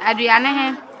 Aduane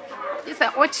he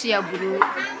isa ochi aburu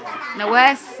na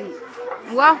wasi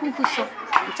wa hukuso.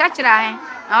 Chachira he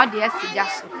na odi asiga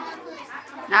so.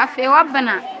 Na afi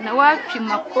wabana na watwi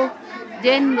mako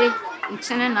dende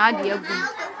nchene na adi agum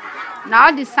na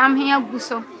adi samhe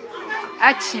aguso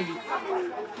achim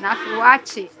na afi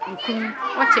wache nkun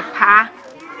wache pa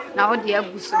na odi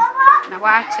aguso na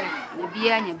wache na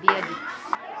bia di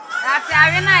ati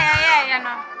awe na ya no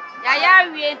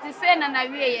ya wie ti se na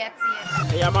wie ye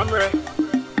tie Ya mamre.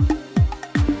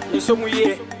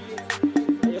 Yesomuye.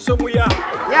 Yesomuya.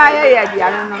 Ya dia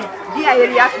no dia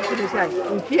ye ya tutu sai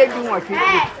nfie du nwotwe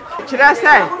kira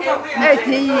sai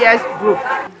 18 years group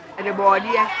the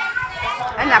body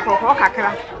and a cocoa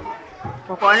kakra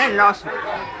cocoa and loss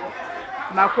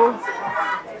mako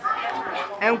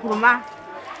enkuruma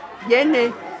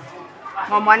yene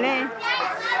momone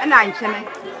na nchene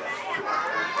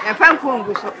e fa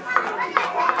nkungu so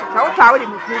so tawo de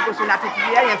nkungu so na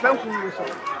tetiya e fa nkungu so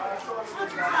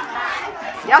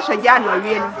ya so ja no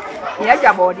wie no ya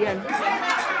ja body no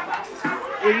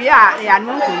ewia ya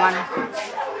no nkunwa no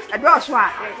edo so a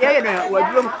ye no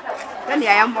waduro then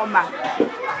ya mbomba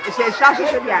ese shaso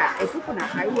so dia efuku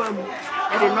na aiwa mu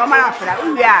e de normal afra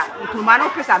uwia nkunwa no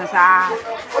pesa no sa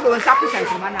o do nsa pesa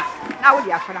nkunwa na wo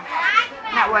dia afra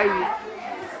na wa yi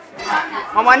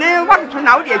mama ne watu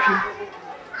na wo dia twi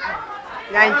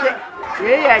ya nche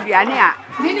ye ya aduane a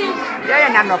ye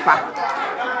na nopa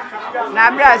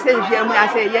na bra se nhwe mu na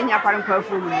se ye nya kware kwa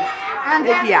afu mu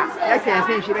e dia ya se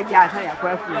nhwe be ja sa ya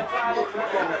kwa afu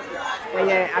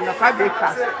ye anopa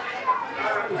breakfast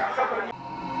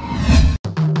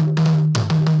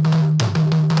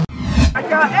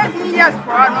ajo 8 years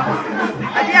for no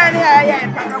aduane ya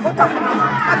kakakoto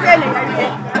afele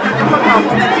ya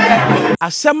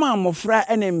Asema mofra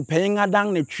ene mpanyin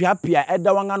adan ne twapia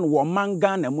edawanga no wo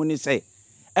manga na mu ni se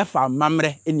efa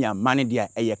mamre eni amane dia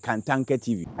eye Kantanka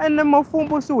TV ene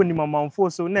mafombo so woni mamamfo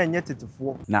so na enye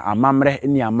tetefo na amamre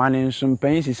eni amane nso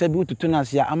mpanyin sise bi ututu na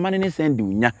se amane ne sende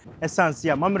unya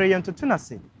esanse amamre ye ntutu na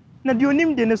se na de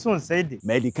onim de ne so nsai de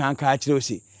medikan ka akire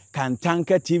osi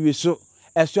Kantanka TV so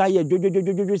eso aye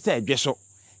jojojojojo se edwe so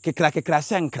kekra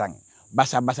se nkran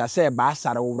basa se ba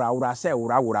sare wura se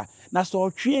wura na so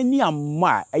twe ni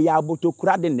amma eya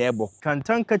abotokura de na ebo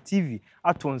Kantanka TV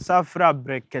atonsa fra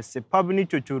brekese pabni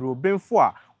chochoro benfo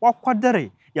a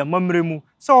wakwadere ya mamre mu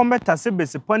se o metase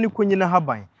besepani konyina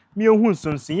haban mi ehun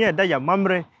nsonson da ya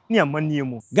mamre ni amanie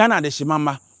mu Ghana de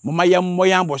shimama mama yemmo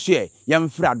yamboso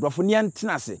yemfra adofo ne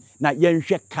yentenase na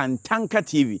yenhwe Kantanka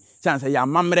TV sanse ya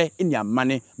mamre ni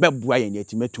amane bebua ye ne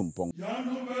atimetumpon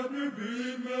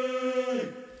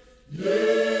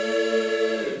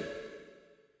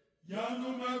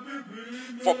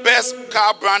For Best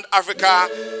Car Brand Africa,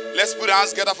 let's put our hands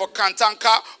together for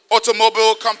KANTANKA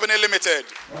Automobile Company Limited.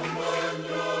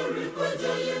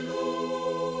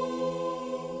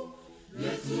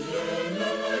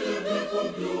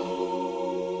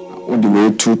 Odi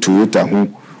we to Toyota ho,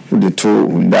 odi to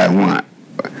Hyundai ho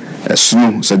a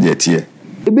sunu so de tie.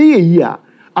 Ebe ye yi a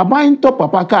aban top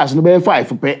papa cars no be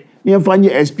 5 pe. Ni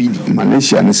mfanye SPD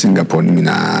Malaysia ne Singapore ni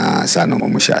na sa no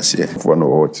mo hyase. Fo no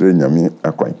o kire nyame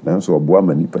akwan. Nanso oboa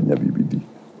manipa nya bibidi.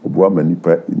 Oboa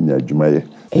manipa nya adwumaye.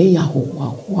 Ya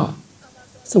ho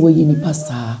se wo yi nipa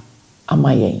sa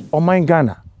amaye. Oman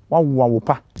Ghana wawo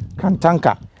wopa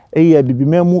Kantanka eya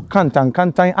bibimemu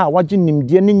kantan a waje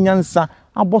nimdie ne nyansa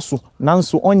aboso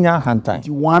nanso onya hantan.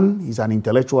 1 is an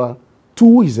intellectual,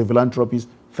 2 is a philanthropist,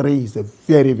 3 is a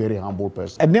very, very humble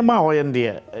person. Enema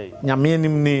oyende nyame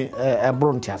nim ni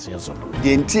ebronti ase so.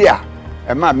 De ntia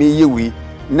e ma me yewi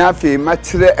na fe ma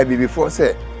kire abibifo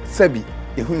se sabi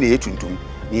ehu na etuntum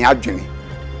ni adwene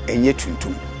enye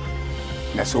tuntum.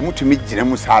 Na so mutumi gina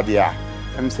mu saade a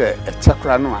em se e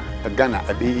chakra no a Ghana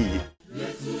abeyi.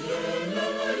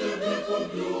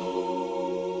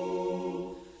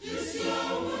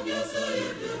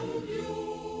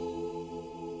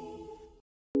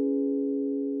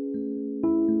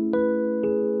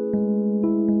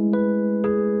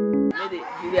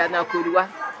 na koruwa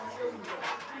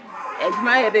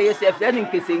eduma ye be yesef dan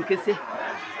nkese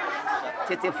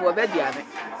tetefo be diane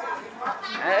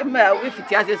ma we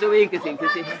fiti ase so we nkese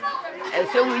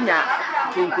ese wunya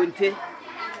konkonte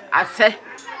ase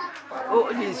o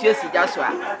ni nsuo si ja so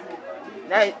a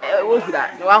na wo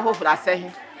hura na wa hofura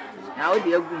ase na wo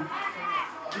de agu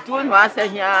ntu no ase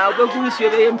hia obagu nsuo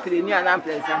be ye mpreni ana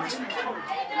mpresa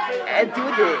enti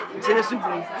wo de nkyere so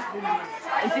gu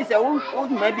enti se wo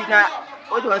ma bi na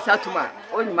wo de onsatuma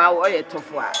wo ni ma wo ye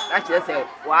tofo a na kire se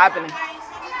wa abene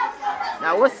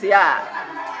na wo se a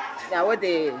na wo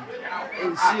de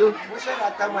nsuo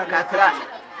kakra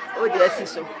o de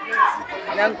asiso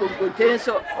na nkonkonte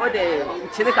so o de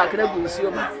nkyere kakra gu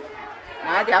nsuo ma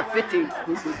na de afete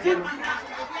nkonkonte no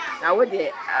na wo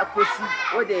de akosi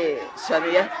wo de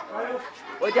soriye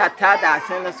wo de atada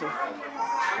asen no so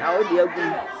na wo de agu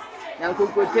na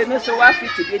nkonkonte no so wa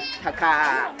fiti bi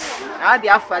kaka na de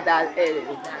afada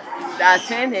da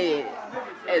sen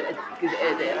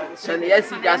soriye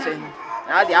si ja so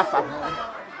na de afa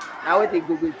na wo de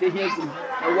gogote hegu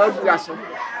na wo agu aso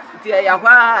ti ya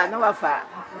kwa na wafa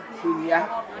kunia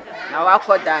na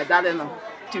wakoda dade no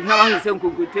ti hwa ma huse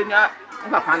nkogote na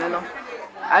papa no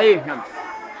aye hwam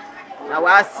na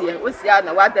wasie osia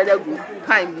na wadada gu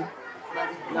pan mu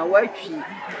na watwi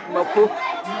mako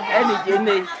eni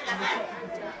jene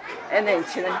ene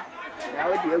nkyere na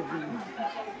wodi agu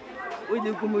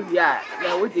wodi gumu bia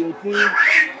na wodi nkun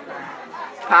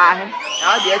pa na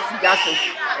wodi asiga so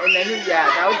ene ni bia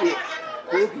na wodi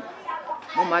kobi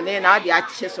mama ne na ade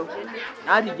ache so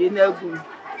na ade je na agu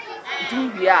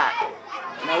dubia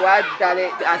na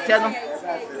wadare ase no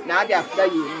na ade afra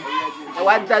yi na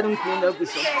wadare nkun na agu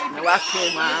so na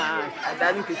wakema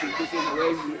adare nkesi na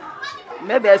wayi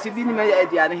mebe asu bi ni me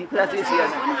aduane he kura se sia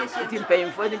na ti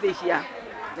mpanyimfo ni be hia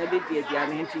na be di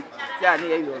aduane he ti ane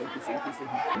ye yo nkesi ye nkesi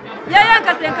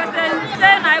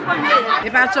se na iko ye e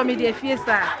ba to me de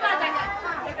fiesa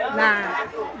na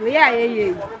we ya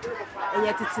ye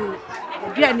titi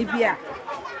aduane bia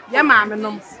ya maame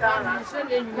nom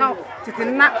no titi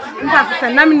na nta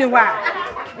se nam ni wa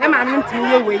ya maame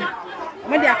ntimi ye wei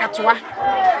mo de akatoa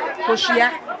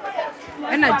koshia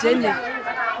na jenye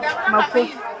mako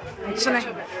nchine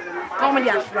ko mo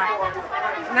de afra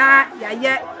na ya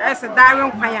ye ese dawe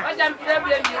nkwan ya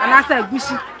ana sa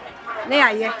agushi na ya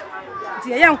ye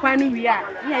ti ye nkwan no wi a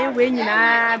na ye wei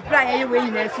nyina bra ye wei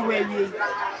nyina si wa wi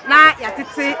na ya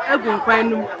titi agu nkwan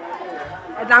no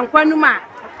edan nkwan no ma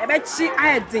ebechi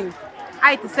ayedin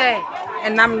ayete se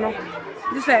enam no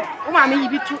di se o ma me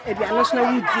yibitu aduano so na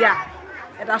wudi a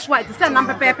eda so ayete se nam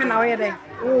pepepe na wo ye de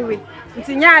wo we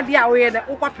nti nya ade a wo ye de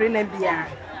wo kwapre na bia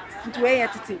nti we ye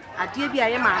tete ade bia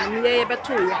ye ma no ye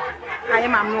beto ye aye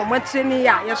ma no mo treni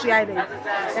ya ye so ye de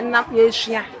enam ye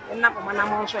hua enam mo na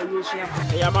mo so ye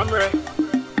hua ya mamre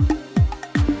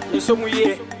yeso mu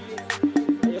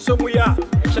ya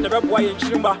e chene be boa ye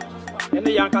nchirimba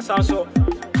ene ya nkasa so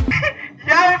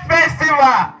Young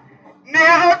festival,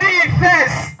 Nairobi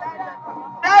Fest.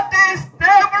 That is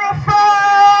table four.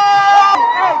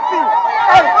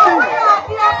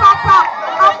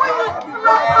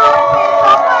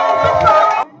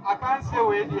 I can't say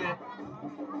where there.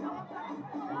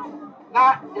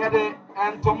 Now, yet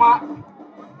and Toma,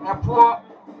 a poor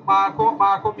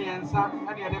Marco Miensa,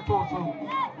 and the other total.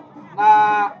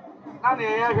 Now, I'm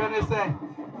here to say.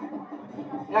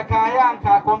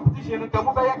 Yakayanka competition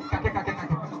kamuba yakakakaka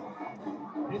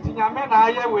enti nyame na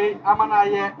aye we amana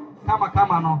aye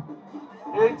kama no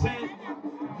enti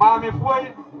maame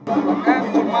foi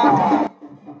entuma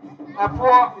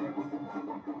apo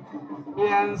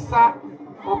biensa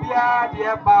obia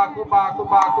de baako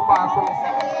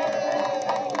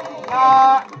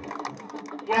na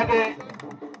yede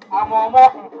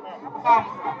amomo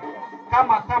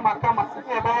kama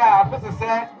ebe ya afese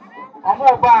se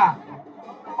omo ba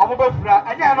omo befra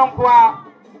anya no nko a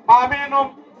maame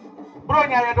no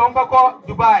bronya ye don bako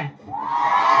Dubai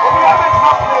obi ya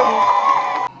betima play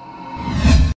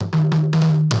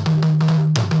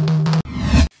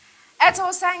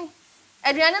eto san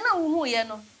aduane na wo hu ye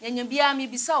no nyanya bia me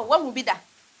bisa wo hu bi da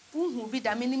wo hu bi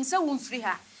da menim se wo mfiri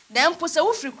ha na mpo se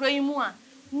wo firi kran mu a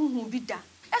wo hu bi da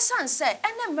esan se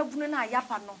ene mmabunu na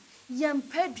ayapa no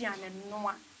yempa aduane no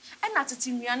a ena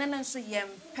tete nnuane no nso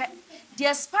yempe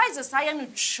the spices aye no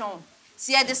twon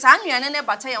si e de sa nnuane ne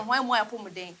bata ye ho emu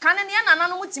apomuden kan ne ya nana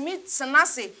no mutimi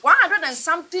tenase 100 and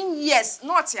something years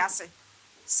not yase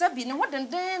sabi ne ho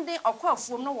denden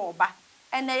okwafuom no wo ba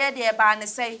ene ye de ba ne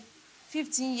sei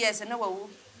 15 years na wawu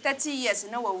 30 years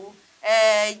na wawu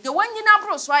the one nyina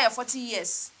bro so aye 40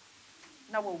 years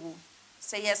na wawu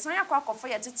se ye san yakwa akofo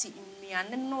ye tete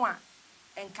nnuane no a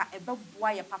enka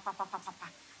ebeboa ye papa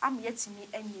am yetimi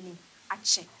anyini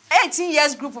ache 18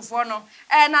 years group for no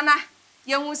nana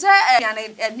yehu se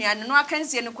anuane no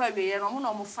akansie ne kwa wiye no mo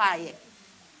no mo faaye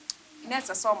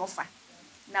nesa so mo fa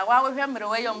na wa we hwemre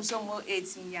we yom so mo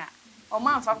 18 ya o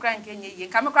man fa kra nke nye ye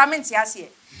nka me kra me ntia ase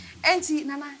enti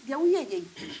nana dia wo ye ye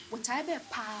wo tai be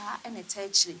pa ene ta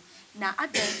chire na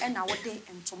adan na wo de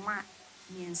entoma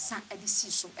miensa edi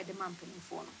si so edi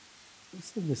mampanifo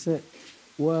no se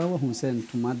wa hu se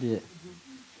ntoma de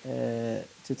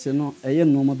tete no eye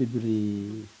no ma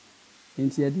bebiri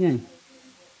enti adian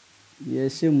ye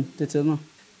shem tete no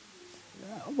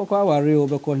obako aware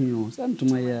obako hin se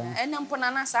ntoma ya ene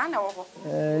mpona na sa na wo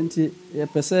enti ye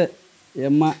pese ye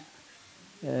ma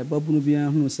babunu bia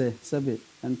hu se sebe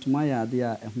ntoma ya ade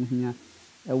a eho hia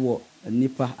ewo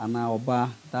nipa ana oba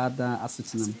dada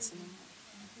asetinam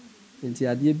enti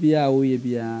ade bia wo ye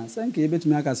bia sanke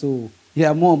betumi aka so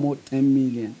ya mo 10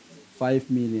 million 5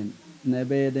 million na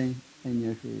be den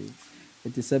enye hwe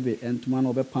enti sebe ntoma na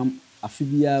obepam afi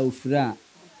bia ofira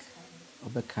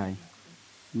obekai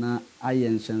na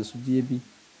ayen hyenso die bi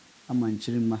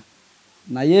amanchirima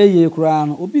na ye kura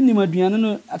no obi ni maduane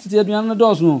no atete aduane no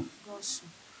dɔso no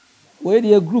we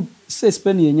dey group 6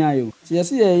 pen ye nyayo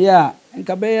yesi ye ya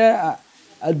nka be ya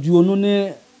aduonu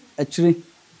ne akire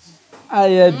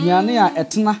aye aduane a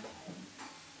etena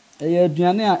eye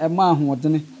aduane a ema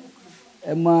ahoɔdene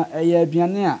ema eye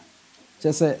aduane a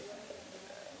kyese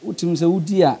utim se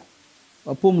wudi a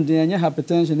opom de anya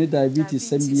hypertension ne diabetes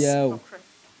sambia o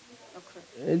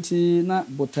enti na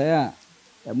botaya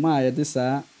ema ye de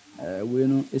saa we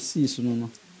no esi so no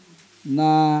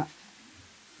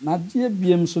na die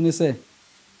biem so ne se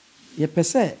ye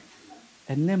pese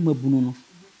enne mabunu no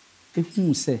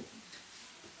ehun se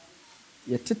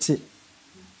ye tete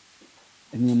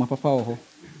eni ma papa wo ho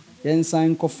ye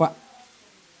nsan kofa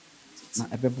na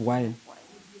ebeboaye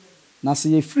na se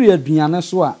ye free aduane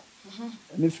so a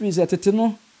me free se tete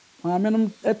no ma menom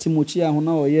etimochi aho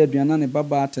na oye aduane ne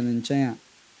baba atene nchen a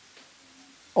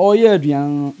oye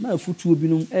aduane na afutuo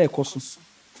binum ekoso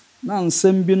na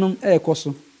nsem binum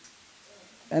ekoso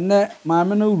ene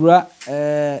maame no wura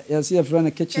yesi ye frɛ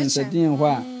no kitchen sedin ho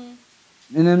a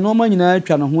ne noma nyina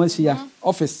atwa no ho asia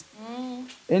office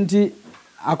enti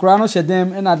akora no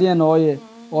hyedem ena de na oye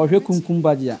ohwe kunkum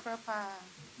bagia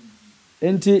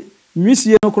enti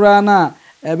nwisie no kora na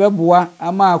ebeboa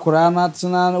ama akora na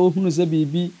tena ohunu se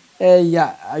bibi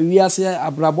ya awiase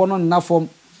abrabo no nafom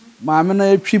maame no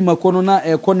atwi makono na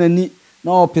ekonani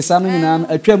na opesa no nyina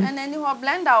atwam enani ho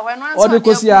blender we no anso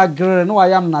odikosi agre no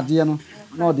wayam nade no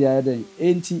no de ayeden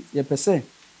enti ye pese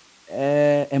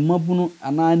emabunu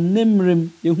ana nemrem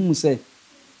ehum se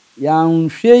ya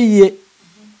nhweye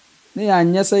ne ya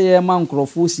nyese ye ma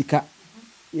nkrofo sika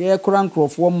ye kora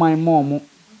nkrofo man momo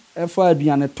efa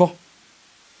aduane to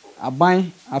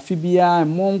aban afibia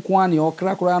monko ani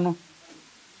okra kora no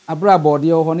abra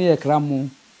bode ho ne ye kra mo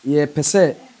ye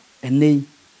pese enei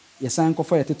ye san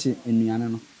kofo ye tete enuane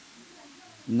no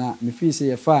na me fi se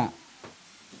ye fa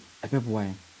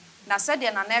ebeboaye na said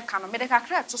na na eka no me de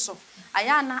kakra to so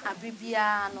aya na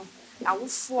abibia no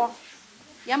awofo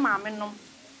ye maame no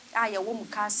aye wo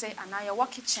mukase ana ye wo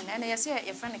kitchen ene ye se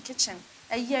ye friend kitchen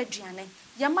aye aduane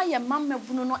ye ma ye mamme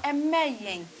bunu no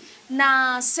emeyen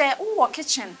na se wo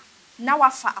kitchen na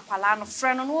wafa akwala no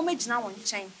frɛ no wo magina wo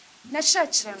nkyɛn na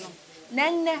kyerɛkyerɛ no na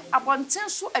enne abonten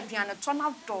so aduane to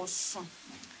na dɔso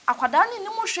akwada ne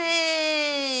mo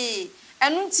hwe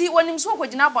enu nti wonim so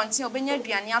kogina abonten obenya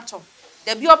aduane ato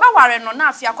da bi obaware no na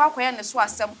afia kwakoye ne so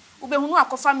asɛm ubehunu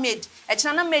akofa maid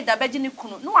ɛkyena na maid abegye ne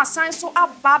kunu no asan so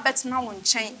aba betena wo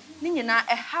nkyɛn ne nyina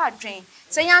ɛha adwen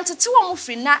sɛ yantete wo mo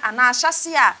firi na ana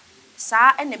ahyase a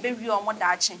saa ene bewi o mo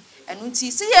daakye enu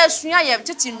nti si ye sua ye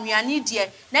tete nnuane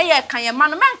die na ye kan ye ma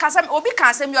no menkasa obi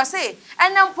kan asɛm yo se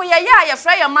ene mpo ye ya ye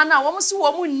fra ye ma na wo mo si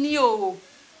wo mo nni o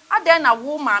adan na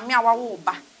wo maame a wo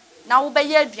ba na wo be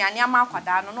ye aduane ama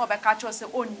akwada no na obeka cho se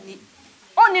onni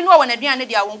no wona aduane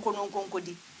dia wo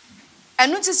nkonkodi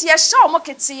enu nti si ye hye wo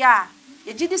kete a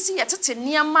ye gidi si ye tete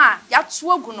niema ya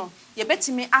to agu no ye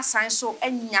betimi asan so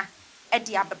anya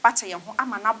edi abebata ye ho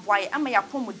ama na boaye ama ya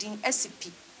pomodin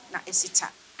asipi na esita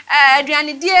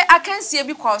aduane die akansie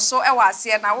bi kɔ so ɛwɔ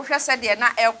ase na wo hwɛ sɛ de na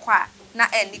ɛkɔ a na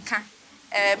ɛnika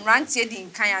mrantie di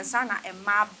nkan ansa na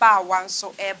ɛma ba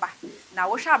wanso ɛba na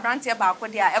wo hwɛ abrantie ba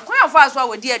akɔ de a ɛkɔ yɛfo aso a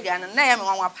wodi aduane na yɛ me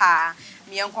wanwa pa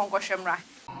me yɛ nkɔnkɔ hwɛmra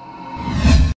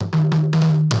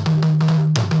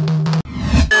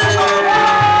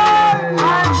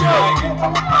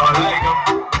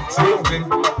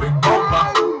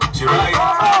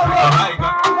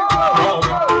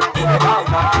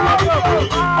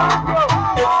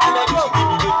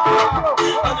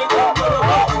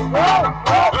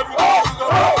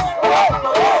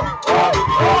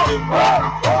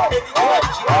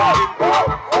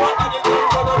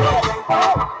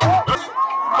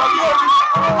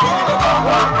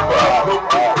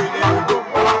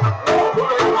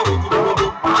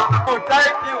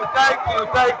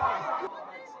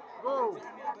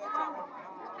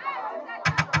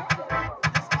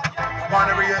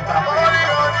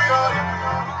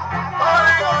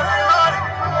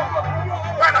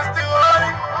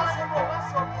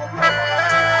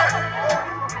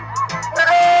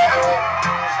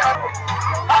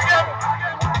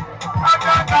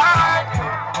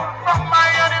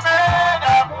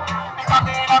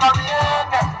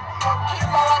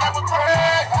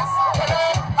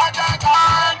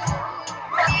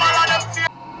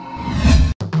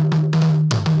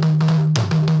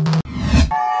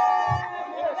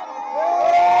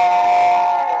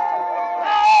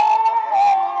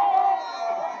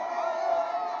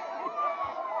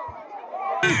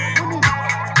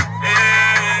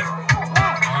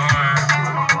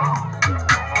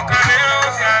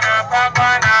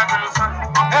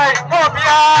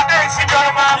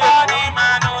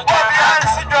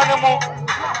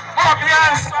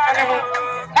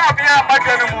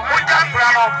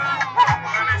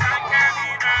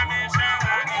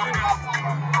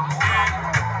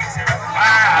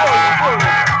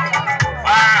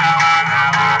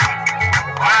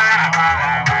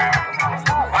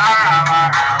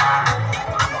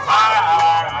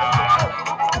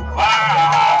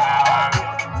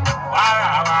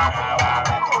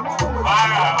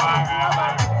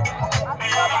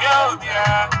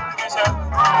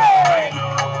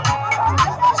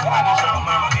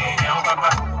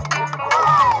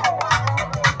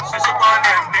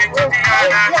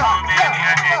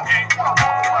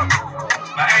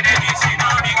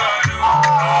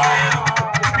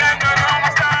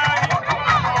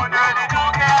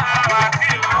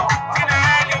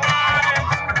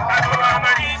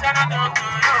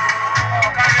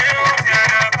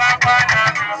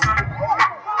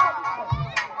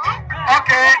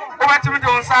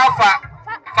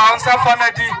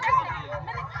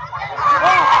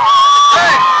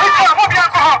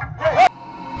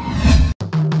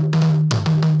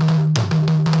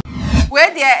We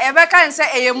dear Ebeka and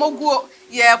say a moguo,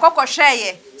 ye coco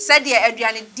share, said ye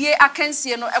Adrian, dear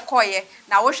Akensi no ekoye.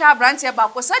 Now we shall branch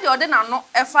about was said the order no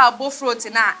efa both fruit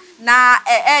na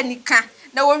any can.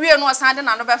 Now we no sanding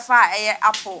another fire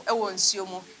apple, a won't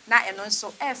sumo, na and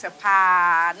so efe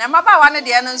pa. Na maba one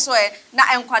de anon so na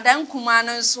enquadan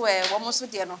kuman so almost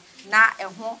diano, na a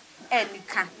home any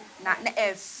can, na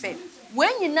efe.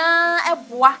 When you na a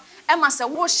bois, Emma say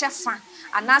wo chefan,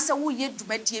 and answer wo ye do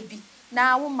be.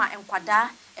 Na woma enkwada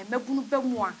emebunu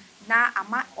bemua na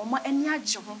ama omo ani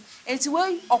agye ho enti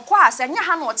we okwa ase nya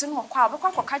ha na ote no okwa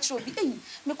obekwa koka kire obi eyi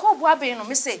me ko Boabeng no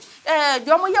me se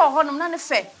de omo ye ohonom na ne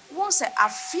fe won se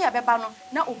afia beba no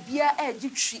na obia agye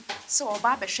twi se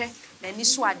oba behwe na ni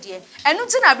so ade enu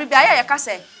ti na bibia ye ka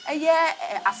se eye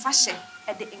afahye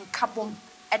e de nkabom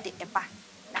e de eba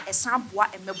na esan boa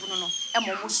emebunu no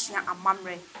emo sua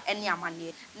amamre ene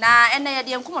amane na ene ye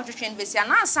de nkomo twetwen besia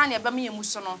na ansan ne eba me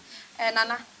yemuso no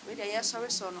nana we dey sorry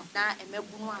so no na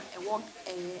emebunu a ewo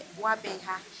Boabeng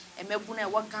ha emebunu e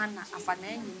wo Ghana afana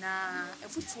nyina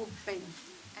efutuo ben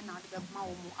na ade bema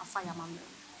wo mu afa ya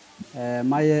mamre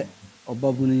maye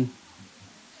obabuni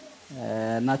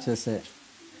na chese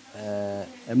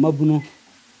emabunu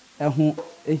eho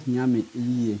ehia me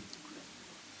yiye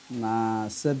na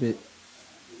sebe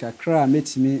kakra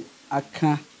metimi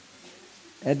aka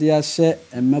ede ahye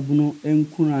emabunu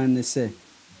enkura ne se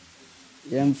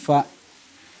yemfa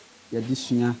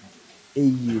yadisua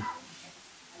eyie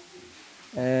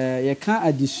yeka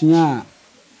adisua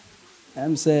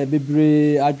se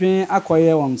bebre adwen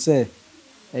akoye won se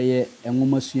eye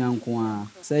enwoma sua nko a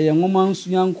se ye nwoma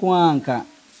sua nko a nka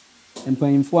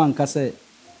empanyimfo anka se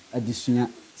adisua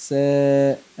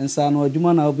se ensa no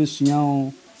adwuma na obesua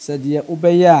o se de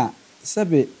obeye a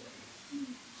sebe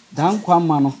dan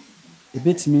kwama no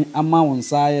ebetimi ama won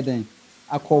sa ye den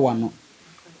akọwa no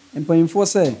empanyimfo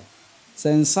se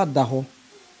nsa da ho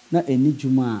na eni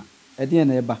dwuma a ede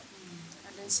na eba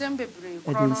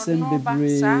eden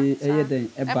bebre eye den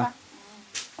eba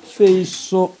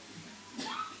feiso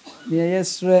ne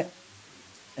yesre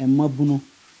emabunu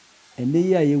ene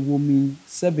ya yewomi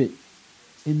sebe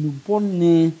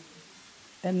enubone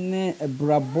ene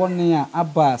ebrabone a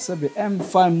aba sebe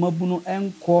emfa emabunu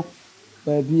enko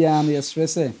ba bia na yesre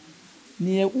se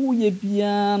ne uye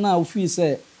bia na ofi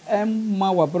se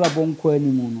emma wabrabo nko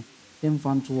animu no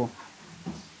emfanto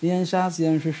yen chance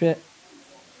yen hwehwe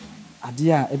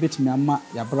ade a ebetimi ama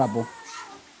yabrabo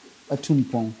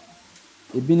atumpon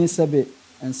ebini sebe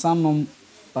ensanom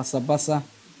basabasa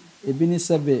ebini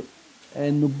sebe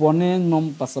enubone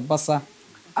nom basabasa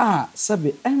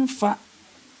sebe emfa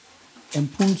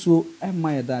empunso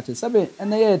emma yadache sebe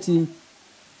enayeti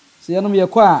se yanom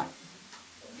yekwa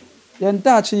yen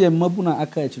dache ye mabuna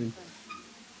aka achiri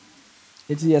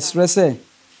eti yesrese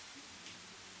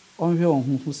onhwe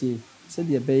onhu se sɛ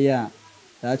deɛ ɛbɛyɛ a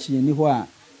daakye yɛni hɔ a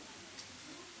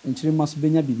nkyirima so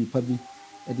bɛnya biribi pa bi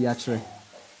de akyerɛ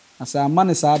na sɛ ama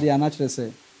ne saa deɛ anakyerɛ sɛ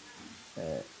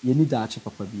yɛni daakye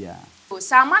papa biara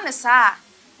sɛ ama ne saa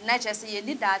na kyerɛ sɛ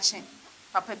yɛni daakye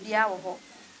papa biara wɔ hɔ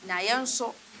na yɛn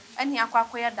nso ɛne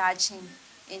akɔyɛ daakye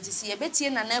nti sɛ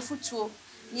yɛbɛtie nana afutuo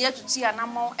ne yɛtutu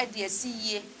anamɔ de asi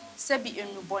yie sɛ bi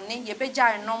enubɔne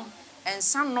yɛbɛgyae nom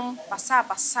ensanom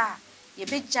basa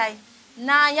yɛbɛgyae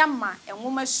na yɛma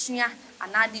enwoma sua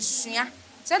anade sua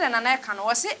sɛ de nana ɛka no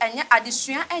wɔ se ɛnyɛ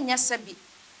adesua ɛnyɛ sɛ bi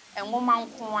enwoma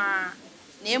nko a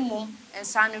na emom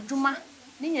ensa no dwuma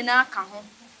ne nyinaa ka ho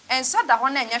ensa da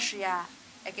hɔ na ɛnyɛ hwe a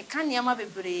ɛkeka nneɛma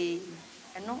bebree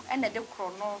ɛno ɛna de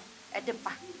korɔ no ɛde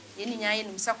ba yɛn nyinaa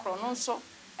yɛnim sɛ korɔ no nso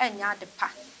ɛnya de pa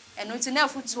ɛno nti na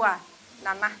afutu a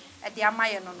nana ɛde ama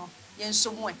yɛ no yɛn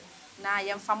so mu na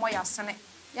yɛmfa mɔ yɛasene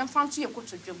yɛmfa nto yɛ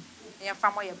kotodwam na yɛmfa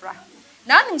mɔ yɛ bra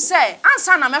na anim sɛ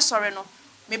ansa na mɛsɔre no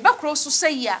mebɛkoro so sɛ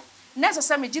yi a na ɛsɛ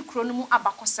sɛ megye kuro no mu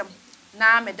abakɔsɛm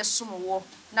na mede som wɔ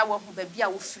na wahu baabi a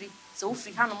wofiri sɛ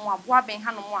wofiri hanom a Boabeng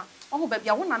hanom a wahu baabi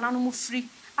a wo nana no mu firi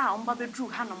a ɔmba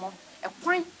bɛduru hanom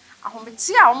ɛkwan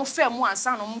ahomete a ɔmo fa mu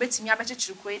ansa na ɔmo betimi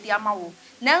abɛkyekyere kuro di ama wo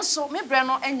nanso me brɛ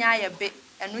no anya ayɛ be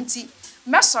ɛno nti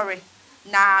mɛsɔre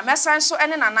na mɛsan so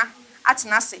ɛne nana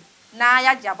atena ase na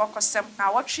yagye abakɔsɛm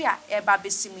na wɔtwe a ɛba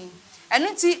besimi ɛno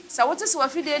nti sɛ wote sɛ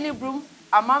wafide ne brum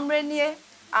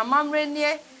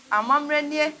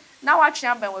amamrenie na watwe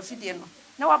aban wafide no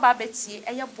na waba betie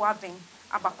ɛyɛ Boabeng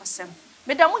abakɔsɛm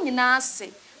meda mo nyinaa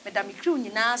ase meda me kriw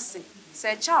nyinaa ase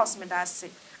Sir Charles meda ase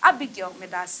Abigail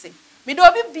meda ase meda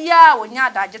obi bia wonya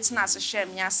adagye tena ase hwɛ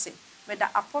me ase meda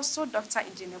Apostle Dr.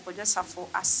 Engineer Bojosafo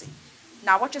ase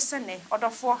na wɔtwe sɛ ne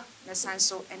ɔdɔfo na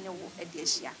sanso ɛne wo adi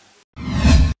ahyia